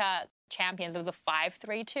Africa champions, it was a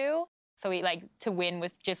 5-3-2. So we like to win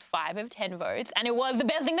with just 5 of 10 votes. And it was the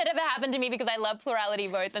best thing that ever happened to me because I love plurality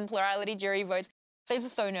votes and plurality jury votes. This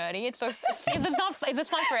is so nerdy. It's so. Is this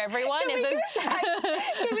fun for everyone? Can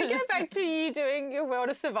we go back to you doing your World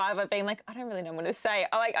of Survivor, being like, I don't really know what to say.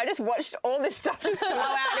 I just watched all this stuff just flow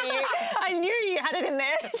out of you. I knew you had it in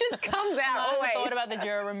there. It just comes out I always. haven't thought about the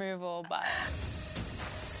juror removal, but.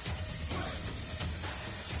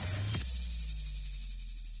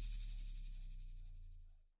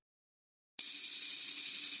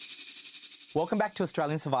 Welcome back to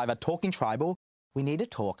Australian Survivor Talking Tribal. We need to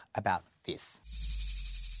talk about this.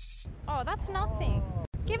 Oh, that's nothing.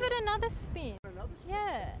 Give it another spin.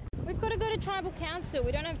 Yeah. We've got to go to Tribal Council.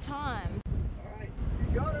 We don't have time. All right,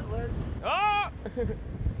 you got it, Liz. Ah!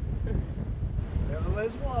 Whatever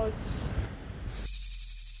Liz wants.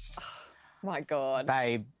 My God.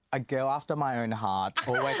 Babe, a girl after my own heart,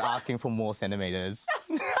 always asking for more centimetres.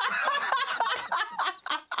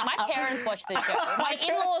 My parents watch this show. My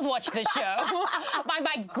in-laws watch this show.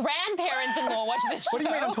 my grandparents-in-law watch this show. What do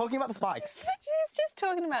you mean? I'm talking about the spikes. She's just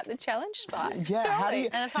talking about the challenge spike. Yeah, how do you...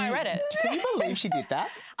 And that's how I read it. Can you believe she did that?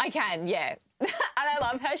 I can, yeah. And I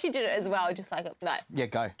love how she did it as well, just like, no. Yeah,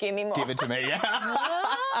 go. Give me more. Give it to me, yeah.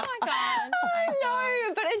 Oh my God.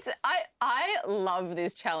 No, but I love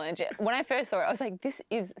this challenge. When I first saw it, I was like, this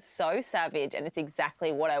is so savage and it's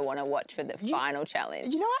exactly what I want to watch for the final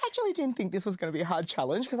challenge. You know, I actually didn't think this was going to be a hard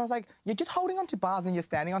challenge because I was like, you're just holding onto bars and you're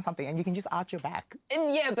standing on something and you can just arch your back.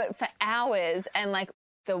 And yeah, but for hours and like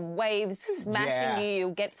the waves smashing you,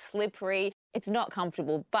 you'll get slippery. It's not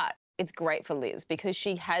comfortable, but it's great for Liz because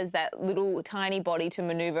she has that little tiny body to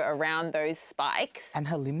manoeuvre around those spikes. And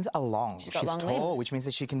her limbs are long. She's got She's long tall, limbs. which means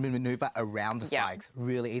that she can manoeuvre around the spikes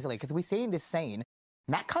really easily. Because we see in this scene,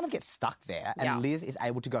 Matt kind of gets stuck there and Liz is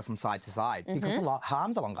able to go from side to side because her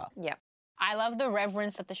arms are longer. Yeah. I love the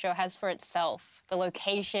reverence that the show has for itself, the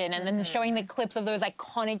location, and then showing the clips of those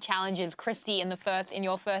iconic challenges. Christy in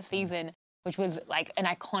your first season, which was like an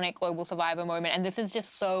iconic Global Survivor moment, and this is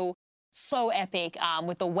just so epic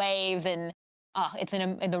with the waves and it's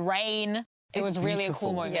in the rain. It was really a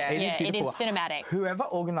cool moment. Yeah, it is cinematic. Whoever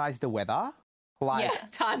organised the weather, like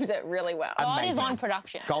times it really well. God is on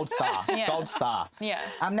production. Gold star. Yeah. Gold star. Yeah.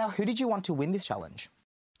 Now, who did you want to win this challenge?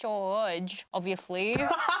 George, obviously.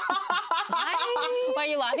 Why are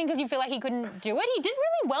you laughing? Because you feel like he couldn't do it? He did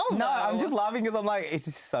really well, though. No, I'm just laughing because I'm like, it's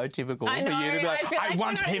just so typical for you to be like, I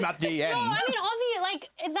want him at the end. No, I mean, obviously, like,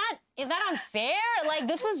 is that unfair? Like,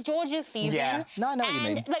 this was George's season. Yeah. No, I know what you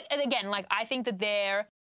mean. Like, and again, like, I think that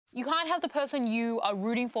you can't have the person you are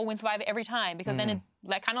rooting for win Survivor every time because then it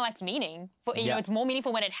like kind of lacks meaning. You know, it's more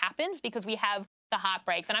meaningful when it happens because we have the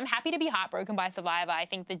heartbreaks. And I'm happy to be heartbroken by Survivor. I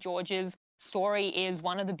think that George's story is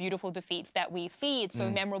one of the beautiful defeats that we see. It's so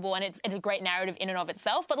memorable and it's a great narrative in and of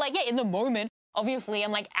itself. But like, yeah, in the moment, obviously,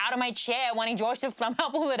 I'm like out of my chair wanting George to somehow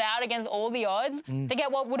pull it out against all the odds to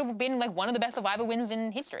get what would have been like one of the best Survivor wins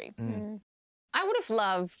in history. I would have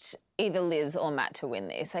loved either Liz or Matt to win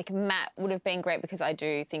this. Like, Matt would have been great because I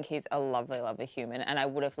do think he's a lovely, lovely human and I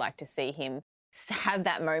would have liked to see him have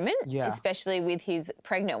that moment, especially with his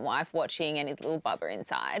pregnant wife watching and his little bubba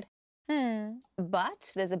inside.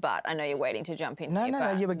 But there's a but. I know you're waiting to jump in. No,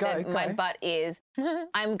 you would go. My but is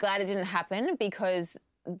I'm glad it didn't happen because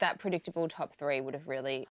that predictable top three would have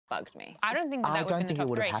really bugged me. I don't think that would have been the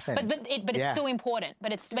top three. Happened. But it's still important.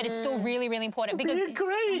 But it's still really, really important because. We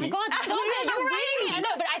agree. Oh my God, stop it! You're reading me. I know,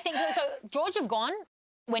 but I think so. George is gone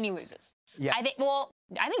when he loses. Yeah. I think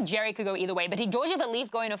Jerry could go either way, but George is at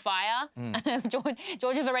least going to fire.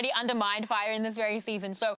 George has already undermined fire in this very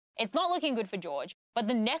season, so it's not looking good for George. But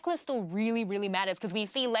the necklace still really, really matters because we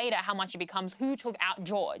see later how much it becomes who took out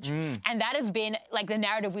George. And that has been like the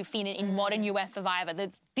narrative we've seen in modern US Survivor.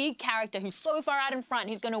 This big character who's so far out in front,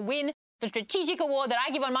 who's going to win the strategic award that I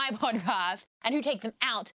give on my podcast, and who takes them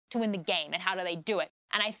out to win the game, and how do they do it?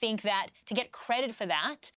 And I think that to get credit for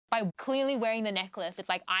that, by clearly wearing the necklace, it's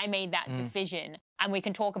like I made that decision. And we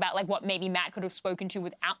can talk about like what maybe Matt could have spoken to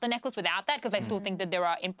without the necklace, without that, because I still think that there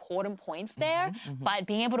are important points there. But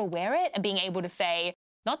being able to wear it and being able to say,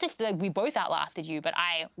 not just like we both outlasted you, but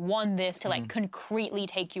I won this to like concretely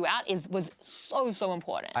take you out was so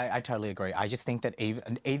important. I totally agree. I just think that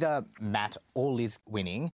either Matt or Liz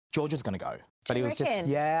winning, George was going to go. But it was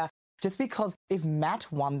just because if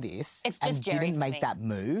Matt won this and didn't make that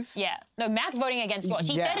move. Yeah. No, Matt's voting against George.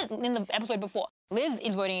 She said it in the episode before. Liz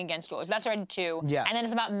is voting against George. That's already two. Yeah. And then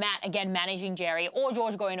it's about Matt, again, managing Jerry or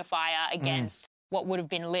George going to fire against what would have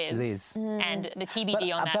been Liz. And the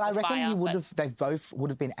TBD on that. But I reckon fire, they both would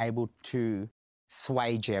have been able to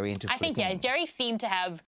sway Jerry into flipping. I think, Jerry seemed to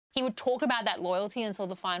have, he would talk about that loyalty until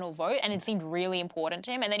the final vote, and it seemed really important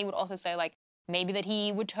to him. And then he would also say, like, maybe that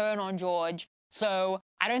he would turn on George. So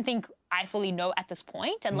I don't think I fully know at this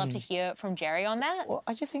point. I'd love to hear from Jerry on that. Well,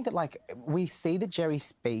 I just think that, like, we see that Jerry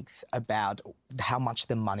speaks about how much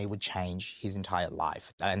the money would change his entire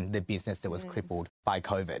life and the business that was crippled by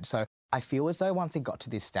COVID. So I feel as though once he got to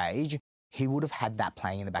this stage, he would have had that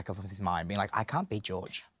playing in the back of his mind, being like, I can't beat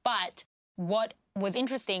George. But what was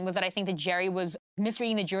interesting was that I think that Jerry was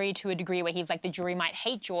misreading the jury to a degree where he's like, the jury might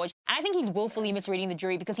hate George. And I think he's willfully misreading the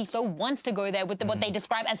jury because he so wants to go there with what they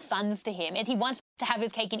describe as sons to him. And he wants to have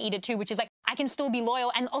his cake and eat it too, which is like, I can still be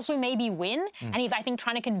loyal and also maybe win. And he's, I think,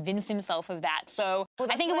 trying to convince himself of that. So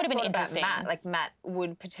I think it would have been interesting. Matt, like Matt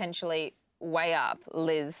would potentially weigh up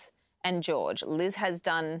Liz and George. Liz has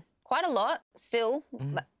done quite a lot still.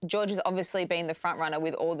 George has obviously been the front runner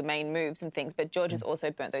with all the main moves and things, but George has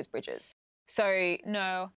also burnt those bridges. So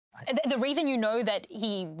no. The reason you know that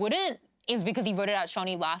he wouldn't is because he voted out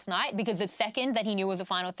Shaunie last night, because the second that he knew was a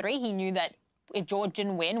final three, he knew that if George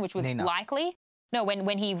didn't win, which was likely, no,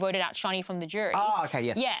 when he voted out Shaunie from the jury. Oh, okay,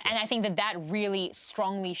 yes. Yeah, and I think that really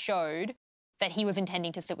strongly showed that he was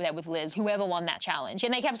intending to sit there with Liz, whoever won that challenge.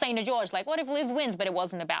 And they kept saying to George, like, what if Liz wins? But it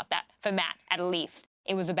wasn't about that, for Matt, at least.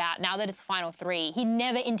 It was about, now that it's final three, he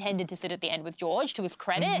never intended to sit at the end with George, to his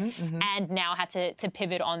credit, and now had to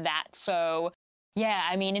pivot on that. So, yeah,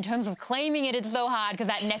 I mean, in terms of claiming it, it's so hard because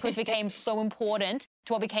that necklace became so important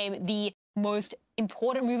to what became the most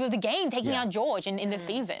important move of the game, taking out George in the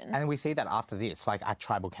season. And we see that after this, like at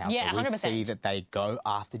Tribal Council, Yeah, 100%. we see that they go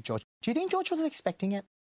after George. Do you think George was expecting it?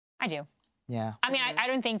 I do. Yeah. I mean, I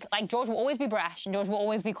don't think, like, George will always be brash and George will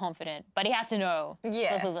always be confident, but he had to know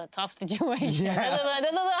this is a tough situation. Yeah.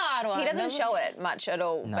 This is a hard one. he doesn't show it much at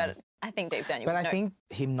all, but I think deep down you But would I know. think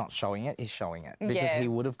him not showing it is showing it, because Yeah. he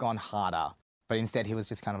would have gone harder, but instead he was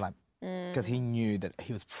just kind of like, because he knew that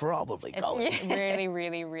he was probably going. It's really,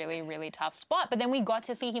 really, really, really tough spot. But then we got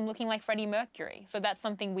to see him looking like Freddie Mercury. So that's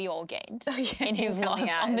something we all gained in his him loss coming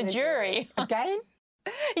out on the in the jury. Again?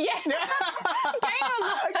 Yes. Again?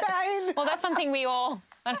 Well, that's something we all,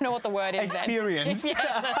 I don't know what the word is Experience. then.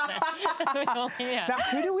 Yeah. Now,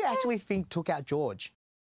 who do we actually think took out George?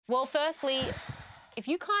 Well, firstly, if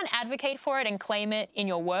you can't advocate for it and claim it in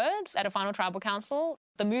your words at a final tribal council,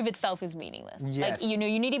 the move itself is meaningless. Yes. Like, you know,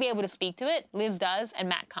 you need to be able to speak to it. Liz does, and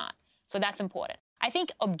Matt can't. So that's important. I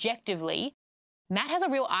think objectively, Matt has a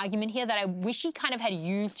real argument here that I wish he kind of had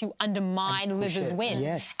used to undermine Liz's win.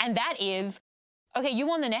 Yes. And that is, okay, you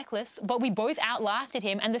won the necklace, but we both outlasted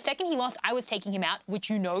him. And the second he lost, I was taking him out, which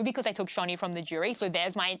you know because I took Shaunie from the jury. So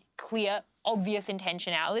there's my clear, obvious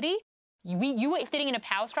intentionality. You were sitting in a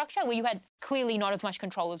power structure where you had clearly not as much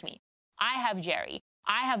control as me. I have Jerry.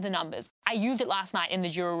 I have the numbers. I used it last night in the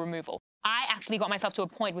jury removal. I actually got myself to a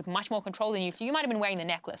point with much more control than you, so you might have been wearing the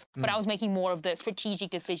necklace, but I was making more of the strategic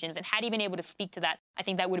decisions. And had he been able to speak to that, I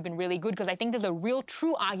think that would have been really good, because I think there's a real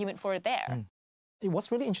true argument for it there.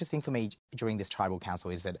 What's really interesting for me during this tribal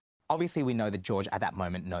council is that obviously we know that George at that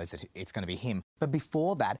moment knows that it's going to be him. But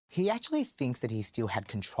before that, he actually thinks that he still had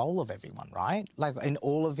control of everyone, right? Like in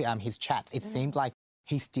all of his chats, it seemed like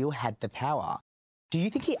he still had the power. Do you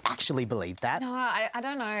think he actually believed that? No, I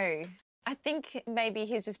don't know. I think maybe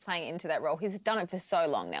he's just playing into that role. He's done it for so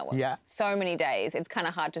long now. Yeah. So many days. It's kind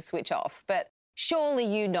of hard to switch off. But surely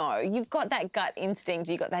you know. You've got that gut instinct.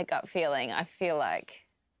 You've got that gut feeling. I feel like,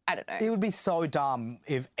 I don't know. It would be so dumb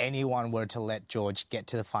if anyone were to let George get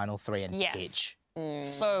to the final three and pitch.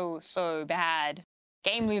 So bad.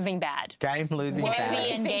 Game losing bad. Game losing Worthy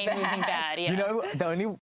bad. and game losing bad, yeah. You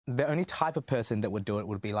know, the only type of person that would do it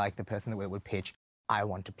would be like the person that would pitch, I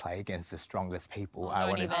want to play against the strongest people.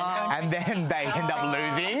 And then they end up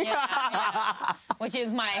losing. Yeah. Which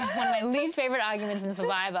is one of my least favourite arguments in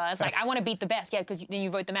Survivor. It's like, I want to beat the best, because then you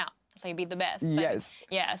vote them out. So you beat the best. Yes.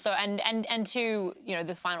 But, yeah, so, and to, you know,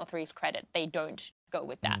 the final three's credit, they don't go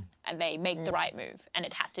with that. And they make the right move, and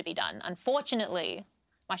it had to be done. Unfortunately,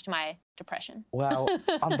 much to my depression. Well,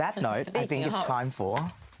 on that note, I think it's time for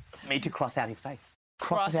me to cross out his face.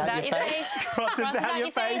 Crosses out your face. Crosses out your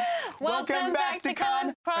face. Welcome back to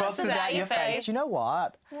Con. Crosses out your face. Do you know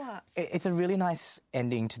what? What? It's a really nice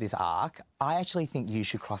ending to this arc. I actually think you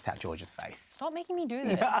should cross out George's face. Stop making me do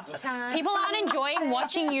this. People aren't enjoying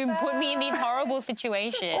watching you put me in these horrible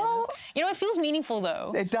situations. You know, it feels meaningful,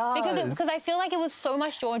 though. It does. Because I feel like it was so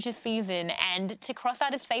much George's season, and to cross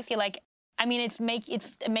out his face, you're like, I mean, it's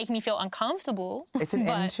making me feel uncomfortable. It's an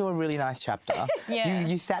end to a really nice chapter. Yeah.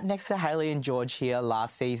 You sat next to Hayley and George here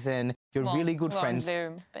last season. You're really good friends. On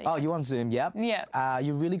Zoom. Oh, you're on Zoom, yep. Yeah.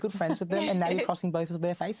 You're really good friends with them, and now you're crossing both of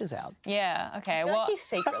their faces out. Yeah, okay. I feel like you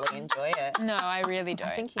secretly enjoy it. No, I really don't.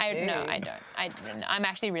 I think you do. No, I don't. I'm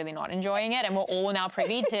actually really not enjoying it, and we're all now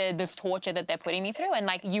privy to this torture that they're putting me through. And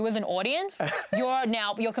like, you as an audience,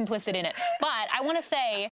 you're complicit in it. But I want to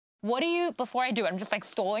say, What do you, before I do it, I'm just like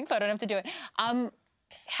stalling so I don't have to do it.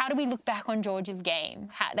 How do we look back on George's game?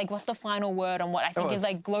 What's the final word on what I think is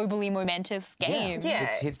like globally momentous game? Yeah.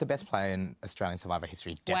 He's the best player in Australian Survivor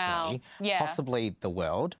history, Wow. definitely. Yeah. Possibly the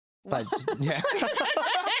world, but yeah.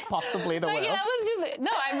 Possibly the world. Yeah, that was just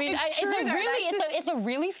no. I mean, it's a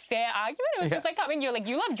really fair argument. It was just like coming. You're like,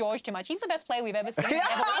 you love George too much. He's the best player we've ever seen.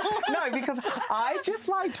 No, because I just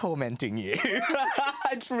like tormenting you.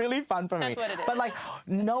 It's really fun for me. That's what it is. But like,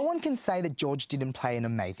 no one can say that George didn't play an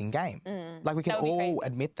amazing game. Like, we can That would be all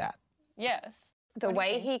crazy. admit that. Yes. The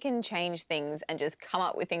way he can change things and just come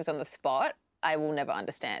up with things on the spot, I will never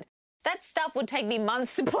understand. That stuff would take me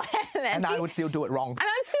months to plan. And I would still do it wrong. And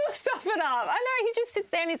I'd still stuff it up. I know, he just sits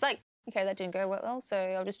there and he's like, okay, that didn't go well, so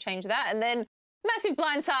I'll just change that. And then massive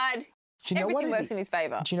blindside. Do you know Everything what works in his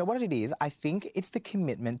favour. Do you know what it is? I think it's the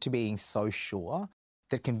commitment to being so sure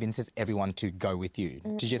that convinces everyone to go with you.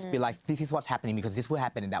 To just be like, this is what's happening because this will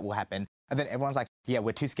happen and that will happen. And then everyone's like, yeah,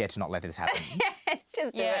 we're too scared to not let this happen.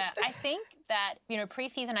 Just do Yeah, it. I think that,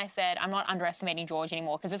 pre-season I said I'm not underestimating George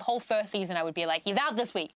anymore because this whole first season I would be like, he's out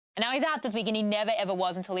this week. And now he's out this week and he never ever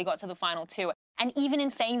was until he got to the final two. And even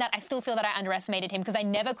in saying that, I still feel that I underestimated him because I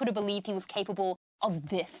never could have believed he was capable of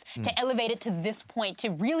this, to elevate it to this point, to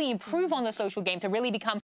really improve on the social game, to really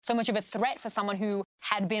become so much of a threat for someone who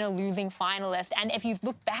had been a losing finalist. And if you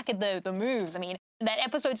look back at the moves, I mean, that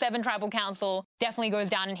episode 7 Tribal Council definitely goes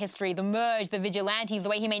down in history. The merge, the vigilantes, the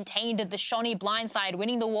way he maintained it, the Shawnee blindside,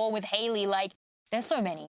 winning the war with Haley, like, there's so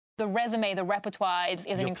many. The resume, the repertoire is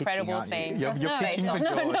an incredible thing. You're pitching for George.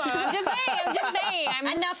 No, I'm just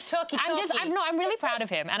saying. Enough talky. I'm really proud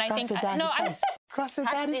of him. And I think, Crosses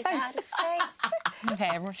out his face.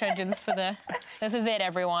 okay, we're trying to do this this is it,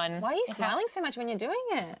 everyone. Why are you smiling so much when you're doing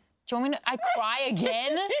it? Do you want me to, I cry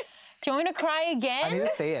again? Do you want me to cry again? I need to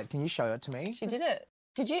see it. Can you show it to me? She did it.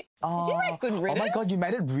 Did you write good riddance? Oh my God, you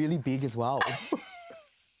made it really big as well.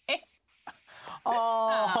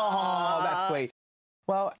 Oh, that's sweet.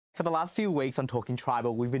 Well, for the last few weeks on Talking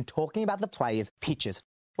Tribal, we've been talking about the players' pitches.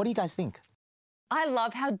 What do you guys think? I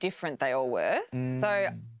love how different they all were. So,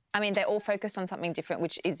 I mean, they all focused on something different,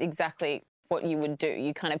 which is exactly what you would do.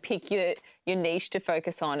 You kind of pick your niche to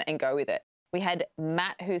focus on and go with it. We had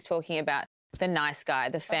Matt, who's talking about the nice guy,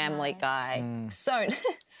 the family guy. So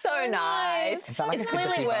nice. Is that like It's a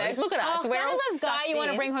sympathy clearly vote? worked. Look at us. We're all the guy you want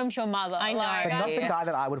to in. bring home to your mother. I know. But not the guy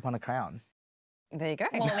that I would want to crown. There you go.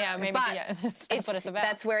 Well, yeah, maybe, But yeah. That's what it's about.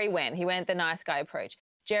 That's where he went. He went the nice guy approach.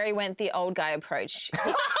 Jerry went the old guy approach.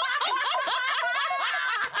 And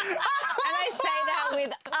I say that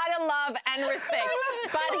with utter love and respect.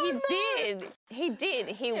 But he did.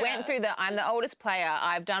 He went through I'm the oldest player.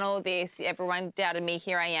 I've done all this. Everyone doubted me.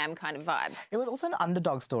 Here I am kind of vibes. It was also an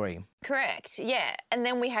underdog story. Correct, yeah. And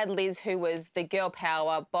then we had Liz, who was the girl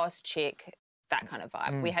power, boss chick, that kind of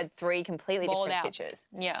vibe. We had 3 completely Balled different out. pitches.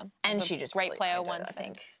 Yeah. And It's a she just great really player played it, once, I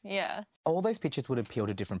think. Yeah. All those pitches would appeal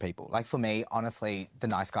to different people. Like for me, honestly, the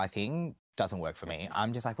nice guy thing doesn't work for me.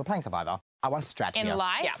 I'm just like, we're playing Survivor. I want strat In here.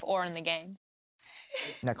 life or in the game?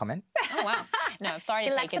 No comment. Oh, wow. No, I'm sorry to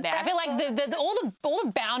He take likes it there. I feel like all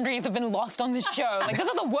the boundaries have been lost on this show. Like, this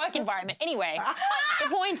is a work environment. Anyway, the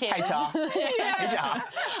point is... HR. HR.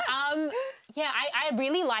 Yeah, I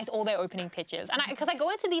really liked all their opening pitches. And because I go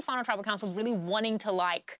into these Final Tribal Councils really wanting to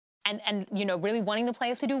and really wanting the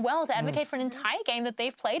players to do well, to advocate for an entire game that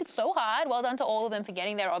they've played so hard. Well done to all of them for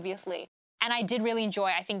getting there, obviously. And I did really enjoy,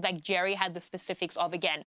 I think, like, Jerry had the specifics of,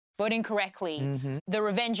 again, voting correctly, the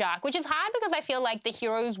revenge arc, which is hard because I feel like the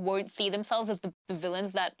heroes won't see themselves as the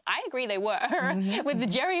villains that I agree they were with the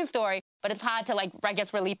Jerry story, but it's hard to, like, I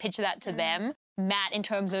guess, really pitch that to them. Matt, in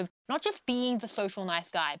terms of not just being the social nice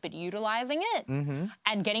guy, but utilizing it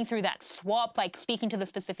and getting through that swap, like speaking to the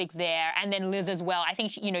specifics there. And then Liz as well. I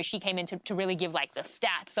think, she came in to really give, like, the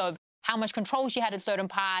stats of how much control she had at certain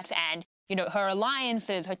parts and, her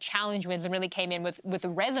alliances, her challenge wins, and really came in with a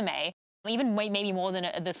resume, even maybe more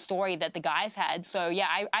than the story that the guys had. So, yeah,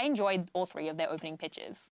 I enjoyed all 3 of their opening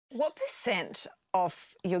pitches. What %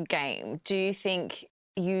 of your game do you think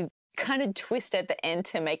you kind of twist at the end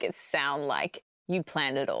to make it sound like you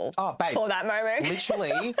planned it all for that moment?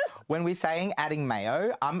 Literally, when we're saying adding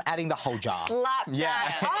mayo, I'm adding the whole jar. Slap Yeah,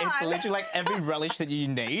 that it's on. literally like every relish that you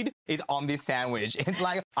need is on this sandwich. It's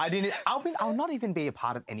like, I'll not even be a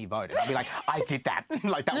part of any vote. And I'll be like, I did that.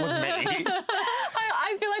 Like, that was me.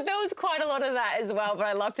 I feel like there was quite a lot of that as well, but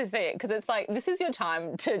I love to see it because it's like, this is your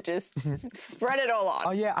time to just spread it all on.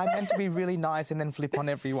 Oh, yeah, I meant to be really nice and then flip on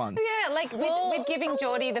everyone. Yeah, like with giving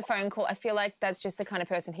Geordie the phone call, I feel like that's just the kind of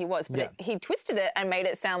person he was. But he twisted it and made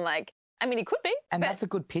it sound like, I mean, he could be. And that's a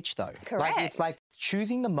good pitch, though. Correct. Like, it's like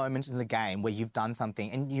choosing the moments in the game where you've done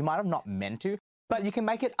something and you might have not meant to, But you can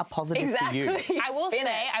make it a positive for you. I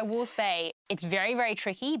will say, it's very, very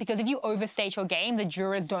tricky because if you overstate your game, the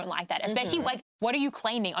jurors don't like that. Especially, like, what are you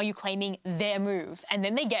claiming? Are you claiming their moves? And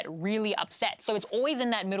then they get really upset. So it's always in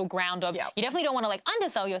that middle ground of, you definitely don't want to, like,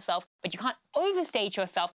 undersell yourself, but you can't overstate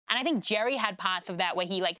yourself. And I think Jerry had parts of that where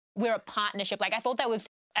he, like, we're a partnership. Like, I thought that was,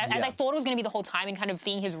 as I thought it was going to be the whole time, and kind of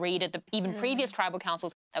seeing his read at the even previous tribal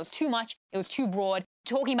councils, that was too much. It was too broad.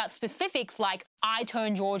 Talking about specifics like, I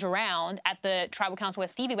turned George around at the tribal council where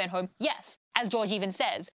Stevie went home. Yes, as George even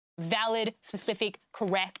says, valid, specific,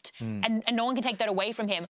 correct, and no one can take that away from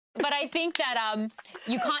him. But I think that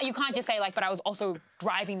you can't just say, like, but I was also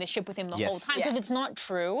driving the ship with him the whole time, because it's not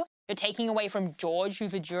true. You're taking away from George,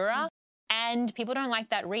 who's a juror, and people don't like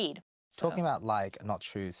that read. So. Talking about, like, not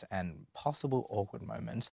truths and possible awkward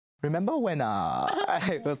moments, remember when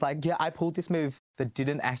it was like, yeah, I pulled this move that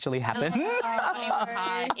didn't actually happen?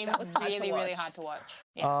 It was really, really hard to watch.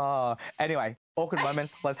 Yeah. Anyway, awkward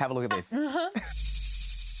moments. Let's have a look at this.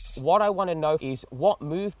 What I want to know is, what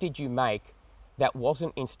move did you make that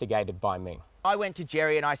wasn't instigated by me? I went to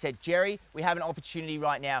Jerry and I said, Jerry, we have an opportunity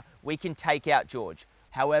right now. We can take out George.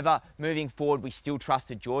 However, moving forward, we still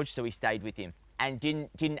trusted George, so we stayed with him and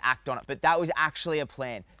didn't act on it. But that was actually a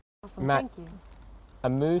plan. Awesome, Matt, thank you. a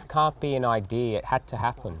move can't be an idea. It had to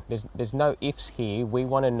happen. There's no ifs here. We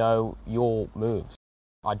want to know your moves.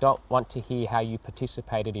 I don't want to hear how you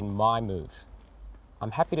participated in my moves.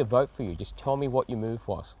 I'm happy to vote for you. Just tell me what your move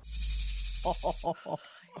was.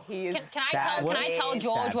 Can I tell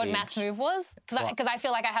George what Matt's move was? Because I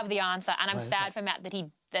feel like I have the answer, and I'm sad for Matt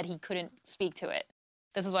that he couldn't speak to it.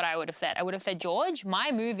 This is what I would have said. I would have said, George,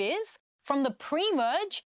 my move is, from the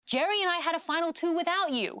pre-merge, Jerry and I had a final 2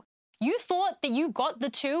 without you. You thought that you got the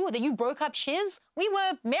 2, that you broke up Shiz. We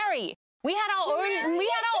were merry. We had our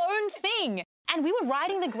own thing. And we were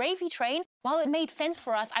riding the gravy train. While it made sense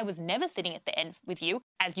for us, I was never sitting at the end with you,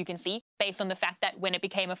 as you can see, based on the fact that when it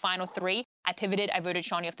became a final 3, I pivoted, I voted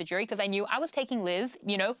Shaunie off the jury because I knew I was taking Liz,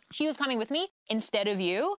 you know, she was coming with me instead of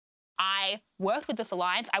you. I worked with this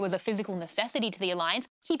alliance. I was a physical necessity to the alliance,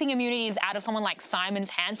 keeping immunities out of someone like Simon's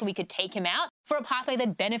hands so we could take him out for a pathway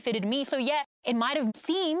that benefited me. So yeah, it might have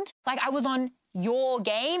seemed like I was on your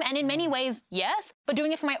game, and in many ways, yes, but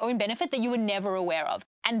doing it for my own benefit that you were never aware of.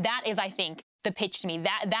 And that is, I think, the pitch to me.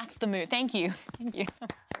 That's the move. Thank you. Thank you.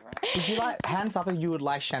 Would you like, hands up if you would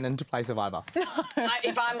like Shannon to play Survivor?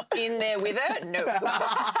 If I'm in there with her, no.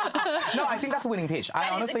 No, I think that's a winning pitch.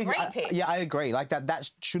 That is a great pitch. Yeah, I agree. Like, that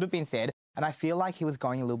should have been said. And I feel like he was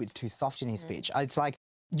going a little bit too soft in his pitch. It's like,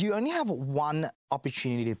 you only have one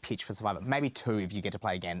opportunity to pitch for Survivor. Maybe 2 if you get to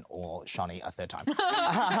play again, or Shaunie a 3rd time.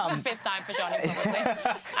 5th time for Shaunie,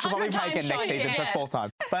 probably. She'll probably play again next season for 4th time.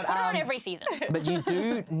 But, put her on every season. But you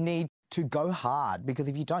do need to go hard, because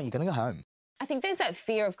if you don't, you're going to go home. I think there's that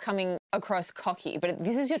fear of coming across cocky, but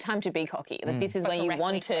this is your time to be cocky. Like, this is when you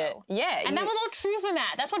want to... So. Yeah. And that was all true for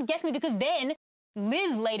Matt. That's what gets me, because then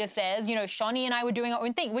Liz later says, you know, Shaunie and I were doing our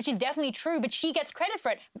own thing, which is definitely true, but she gets credit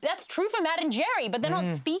for it. That's true for Matt and Jerry, but they're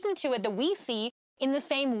not speaking to it that we see in the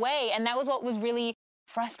same way. And that was what was really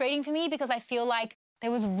frustrating for me, because I feel like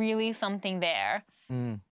there was really something there.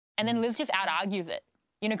 And then Liz just out-argues it,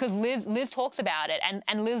 you know, because Liz talks about it,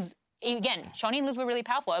 and Liz... Again, Shaunie and Liz were really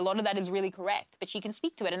powerful. A lot of that is really correct, but she can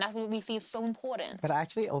speak to it, and that's what we see is so important. But I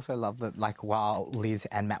actually also love that, like, while Liz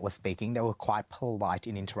and Matt were speaking, they were quite polite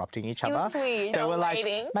in interrupting each other. It was sweet. They were like,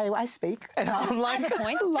 may I speak? And I'm like,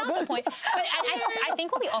 Counterpoint. But I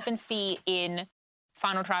think what we often see in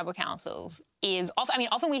final tribal councils is,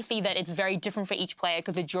 often we see that it's very different for each player,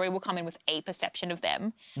 because the jury will come in with a perception of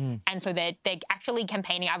them. And so they're actually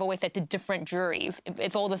campaigning, I've always said, to different juries.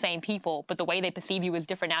 It's all the same people, but the way they perceive you is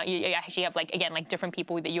different. Now, you actually have, like, again, like, different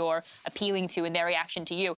people that you're appealing to and their reaction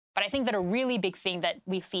to you. But I think that a really big thing that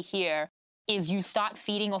we see here is you start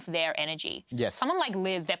feeding off their energy. Yes. Someone like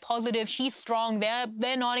Liz, they're positive, she's strong,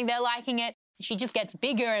 they're nodding, they're liking it. She just gets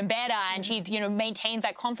bigger and better, and she, you know, maintains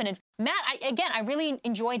that confidence. Matt, I really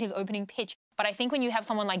enjoyed his opening pitch, but I think when you have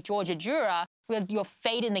someone like George, a juror, with your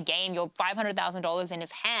fate in the game, your $500,000 in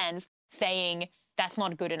his hands, saying that's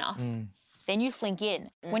not good enough, then you slink in.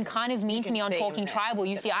 When Khan is mean to me on Talking Tribal,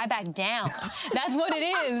 you see I back down. That's what it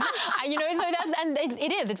is. You know,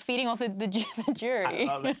 so it's feeding off the jury.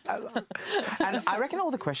 I love it. And I reckon all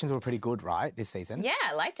the questions were pretty good, right, this season? Yeah,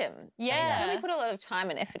 I liked him. Yeah. He really put a lot of time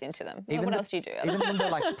and effort into them. What else do you do? Even the,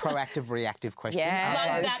 like, proactive, reactive question.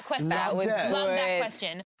 Yeah. Love that question. Loved it. Love that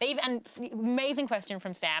question. Amazing question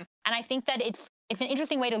from Sam. And I think that it's an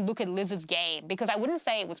interesting way to look at Liz's game, because I wouldn't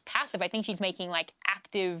say it was passive. I think she's making, like,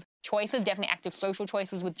 active choices, definitely active social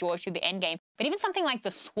choices with George through the end game. But even something like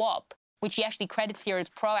the swap, which she actually credits here as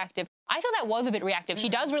proactive, I feel that was a bit reactive. She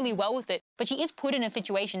does really well with it, but she is put in a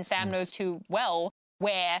situation, Sam knows too well,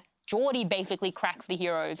 where Geordie basically cracks the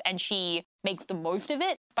heroes and she makes the most of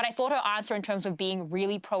it. But I thought her answer in terms of being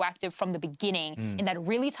really proactive from the beginning in that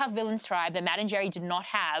really tough villains tribe that Matt and Jerry did not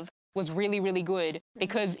have was really, really good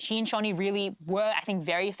because she and Shaunie really were, I think,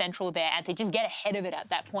 very central there. And to just get ahead of it at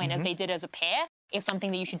that point as they did as a pair is something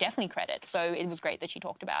that you should definitely credit. So it was great that she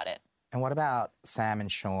talked about it. And what about Sam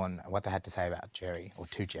and Sean, what they had to say about Jerry or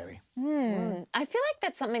to Jerry? I feel like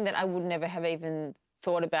that's something that I would never have even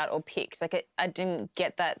thought about or picked. Like I didn't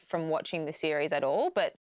get that from watching the series at all,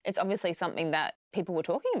 but it's obviously something that people were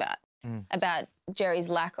talking about Jerry's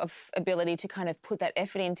lack of ability to kind of put that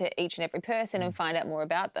effort into each and every person and find out more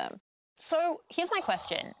about them. So here's my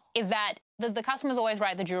question, is that the customer's always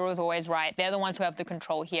right, the juror's always right. They're the ones who have the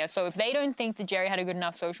control here. So if they don't think that Jerry had a good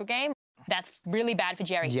enough social game, that's really bad for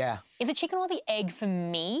Jerry. Yeah. Is the chicken or the egg for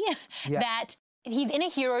me that he's in a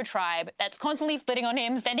hero tribe that's constantly splitting on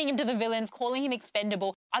him, sending him to the villains, calling him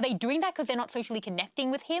expendable? Are they doing that because they're not socially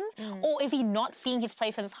connecting with him? Or is he not seeing his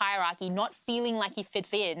place in this hierarchy, not feeling like he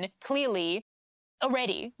fits in, clearly,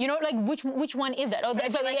 already? You know, like, which one is it? Or,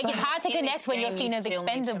 so, like, it's hard to connect when you're seen as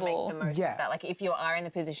expendable. That. Like, if you are in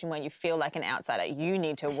the position where you feel like an outsider, you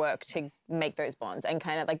need to work to make those bonds. And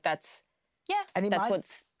kind of, like, that's... Yeah. And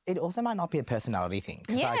what's... It also might not be a personality thing.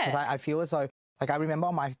 Because I feel as though... Like, I remember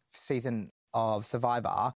on my season of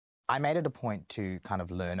Survivor, I made it a point to kind of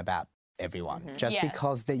learn about everyone just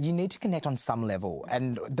because you need to connect on some level.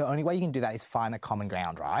 And the only way you can do that is find a common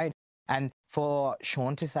ground, right? And for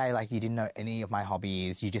Sean to say, like, you didn't know any of my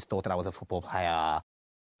hobbies, you just thought that I was a football player,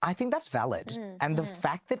 I think that's valid. And the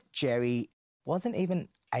fact that Jerry wasn't even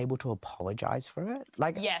able to apologise for it,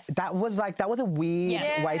 like, that was a weird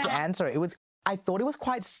way to answer it. I thought it was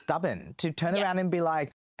quite stubborn to turn around and be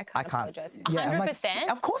like, I can't. Apologise. 100%.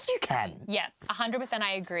 Like, of course you can. Yeah, 100%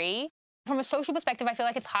 I agree. From a social perspective, I feel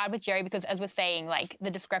like it's hard with Jerry because, as we're saying, like, the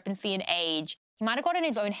discrepancy in age, he might have got in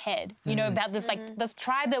his own head, you know, about this, like, this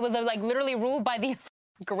tribe that was, like, literally ruled by these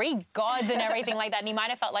Greek gods and everything like that, and he might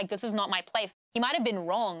have felt like, this is not my place. He might have been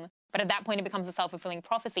wrong, but at that point it becomes a self-fulfilling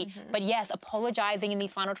prophecy. But yes, apologising in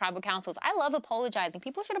these final tribal councils. I love apologising.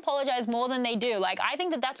 People should apologise more than they do. Like, I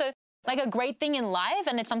think that that's a great thing in life,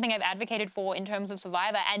 and it's something I've advocated for in terms of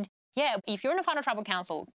Survivor. And yeah, if you're in a final tribal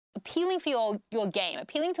council, appealing for your game,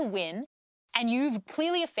 appealing to win, and you've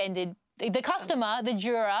clearly offended the customer, the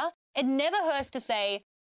juror, it never hurts to say,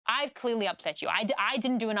 I've clearly upset you. I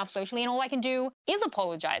didn't do enough socially, and all I can do is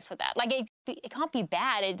apologize for that. Like, it can't be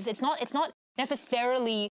bad. It's not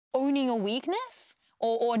necessarily owning a weakness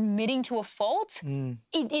or admitting to a fault.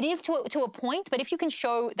 It is to a point, but if you can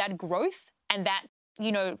show that growth and that,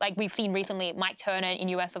 you know, like we've seen recently, Mike Turner in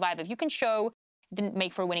US Survivor, if you can show, didn't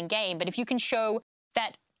make for a winning game, but if you can show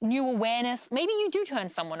that new awareness, maybe you do turn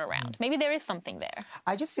someone around. Maybe there is something there.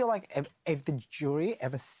 I just feel like if the jury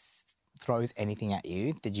ever throws anything at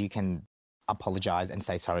you that you can apologise and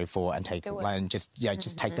say sorry for and take and just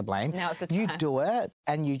take the blame. Now it's the time. You do it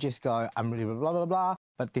and you just go, I'm really blah, blah, blah,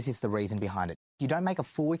 but this is the reason behind it. You don't make a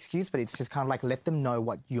full excuse, but it's just kind of like let them know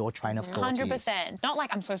what your train of thought is. 100%. Not like,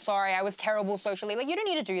 I'm so sorry, I was terrible socially. Like, you don't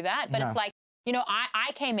need to do that. But it's like, you know,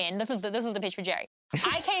 I came in, this is the pitch for Jerry.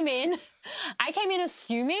 I came in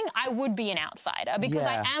assuming I would be an outsider because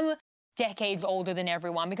I am decades older than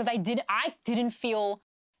everyone, because I didn't feel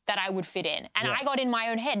that I would fit in. And I got in my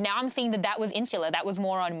own head. Now I'm seeing that was insular, that was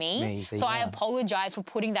more on me. So I apologize for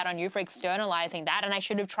putting that on you, for externalizing that, and I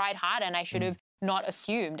should have tried harder and I should have not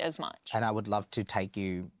assumed as much. And I would love to take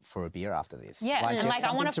you for a beer after this. Yeah, like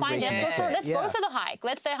I want to find it. Let's go for the hike.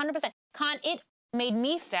 Let's say 100%. It made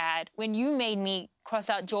me sad when you made me cross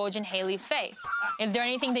out George and Haley's face. Is there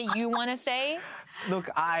anything that you want to say? Look,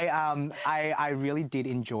 I really did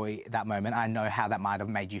enjoy that moment. I know how that might have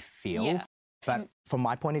made you feel. Yeah. But from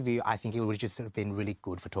my point of view, I think it would just have been really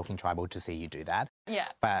good for Talking Tribal to see you do that. Yeah.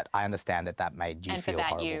 But I understand that made you feel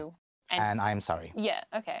horrible. And I am sorry. Yeah,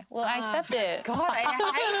 okay. Well, I accept it. God,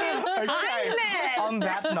 I hate this. On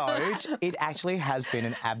that note, it actually has been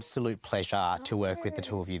an absolute pleasure to work with the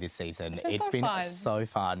two of you this season. It's been so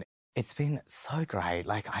fun. It's been so great.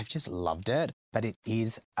 Like, I've just loved it. But it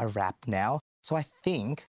is a wrap now. So I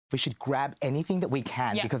think we should grab anything that we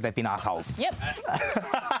can because they've been assholes. Yep.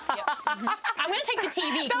 I'm going to take the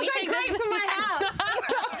TV. Can we take great for my house.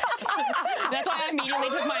 That's why I immediately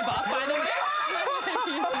took my buff, by the way.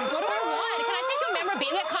 What do I want? Can I take a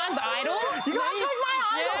memorabilia? Khan's idol? You gotta take my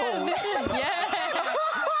idol!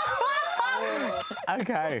 Yeah.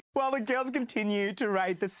 Okay. While the girls continue to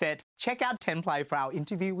rate the set, check out 10Play for our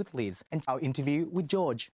interview with Liz and our interview with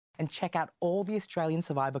George. And check out all the Australian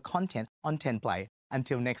Survivor content on 10Play.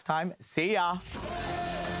 Until next time, see ya!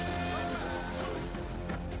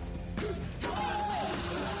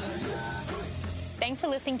 for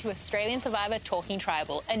listening to Australian Survivor Talking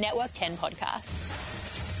Tribal, a Network 10 podcast.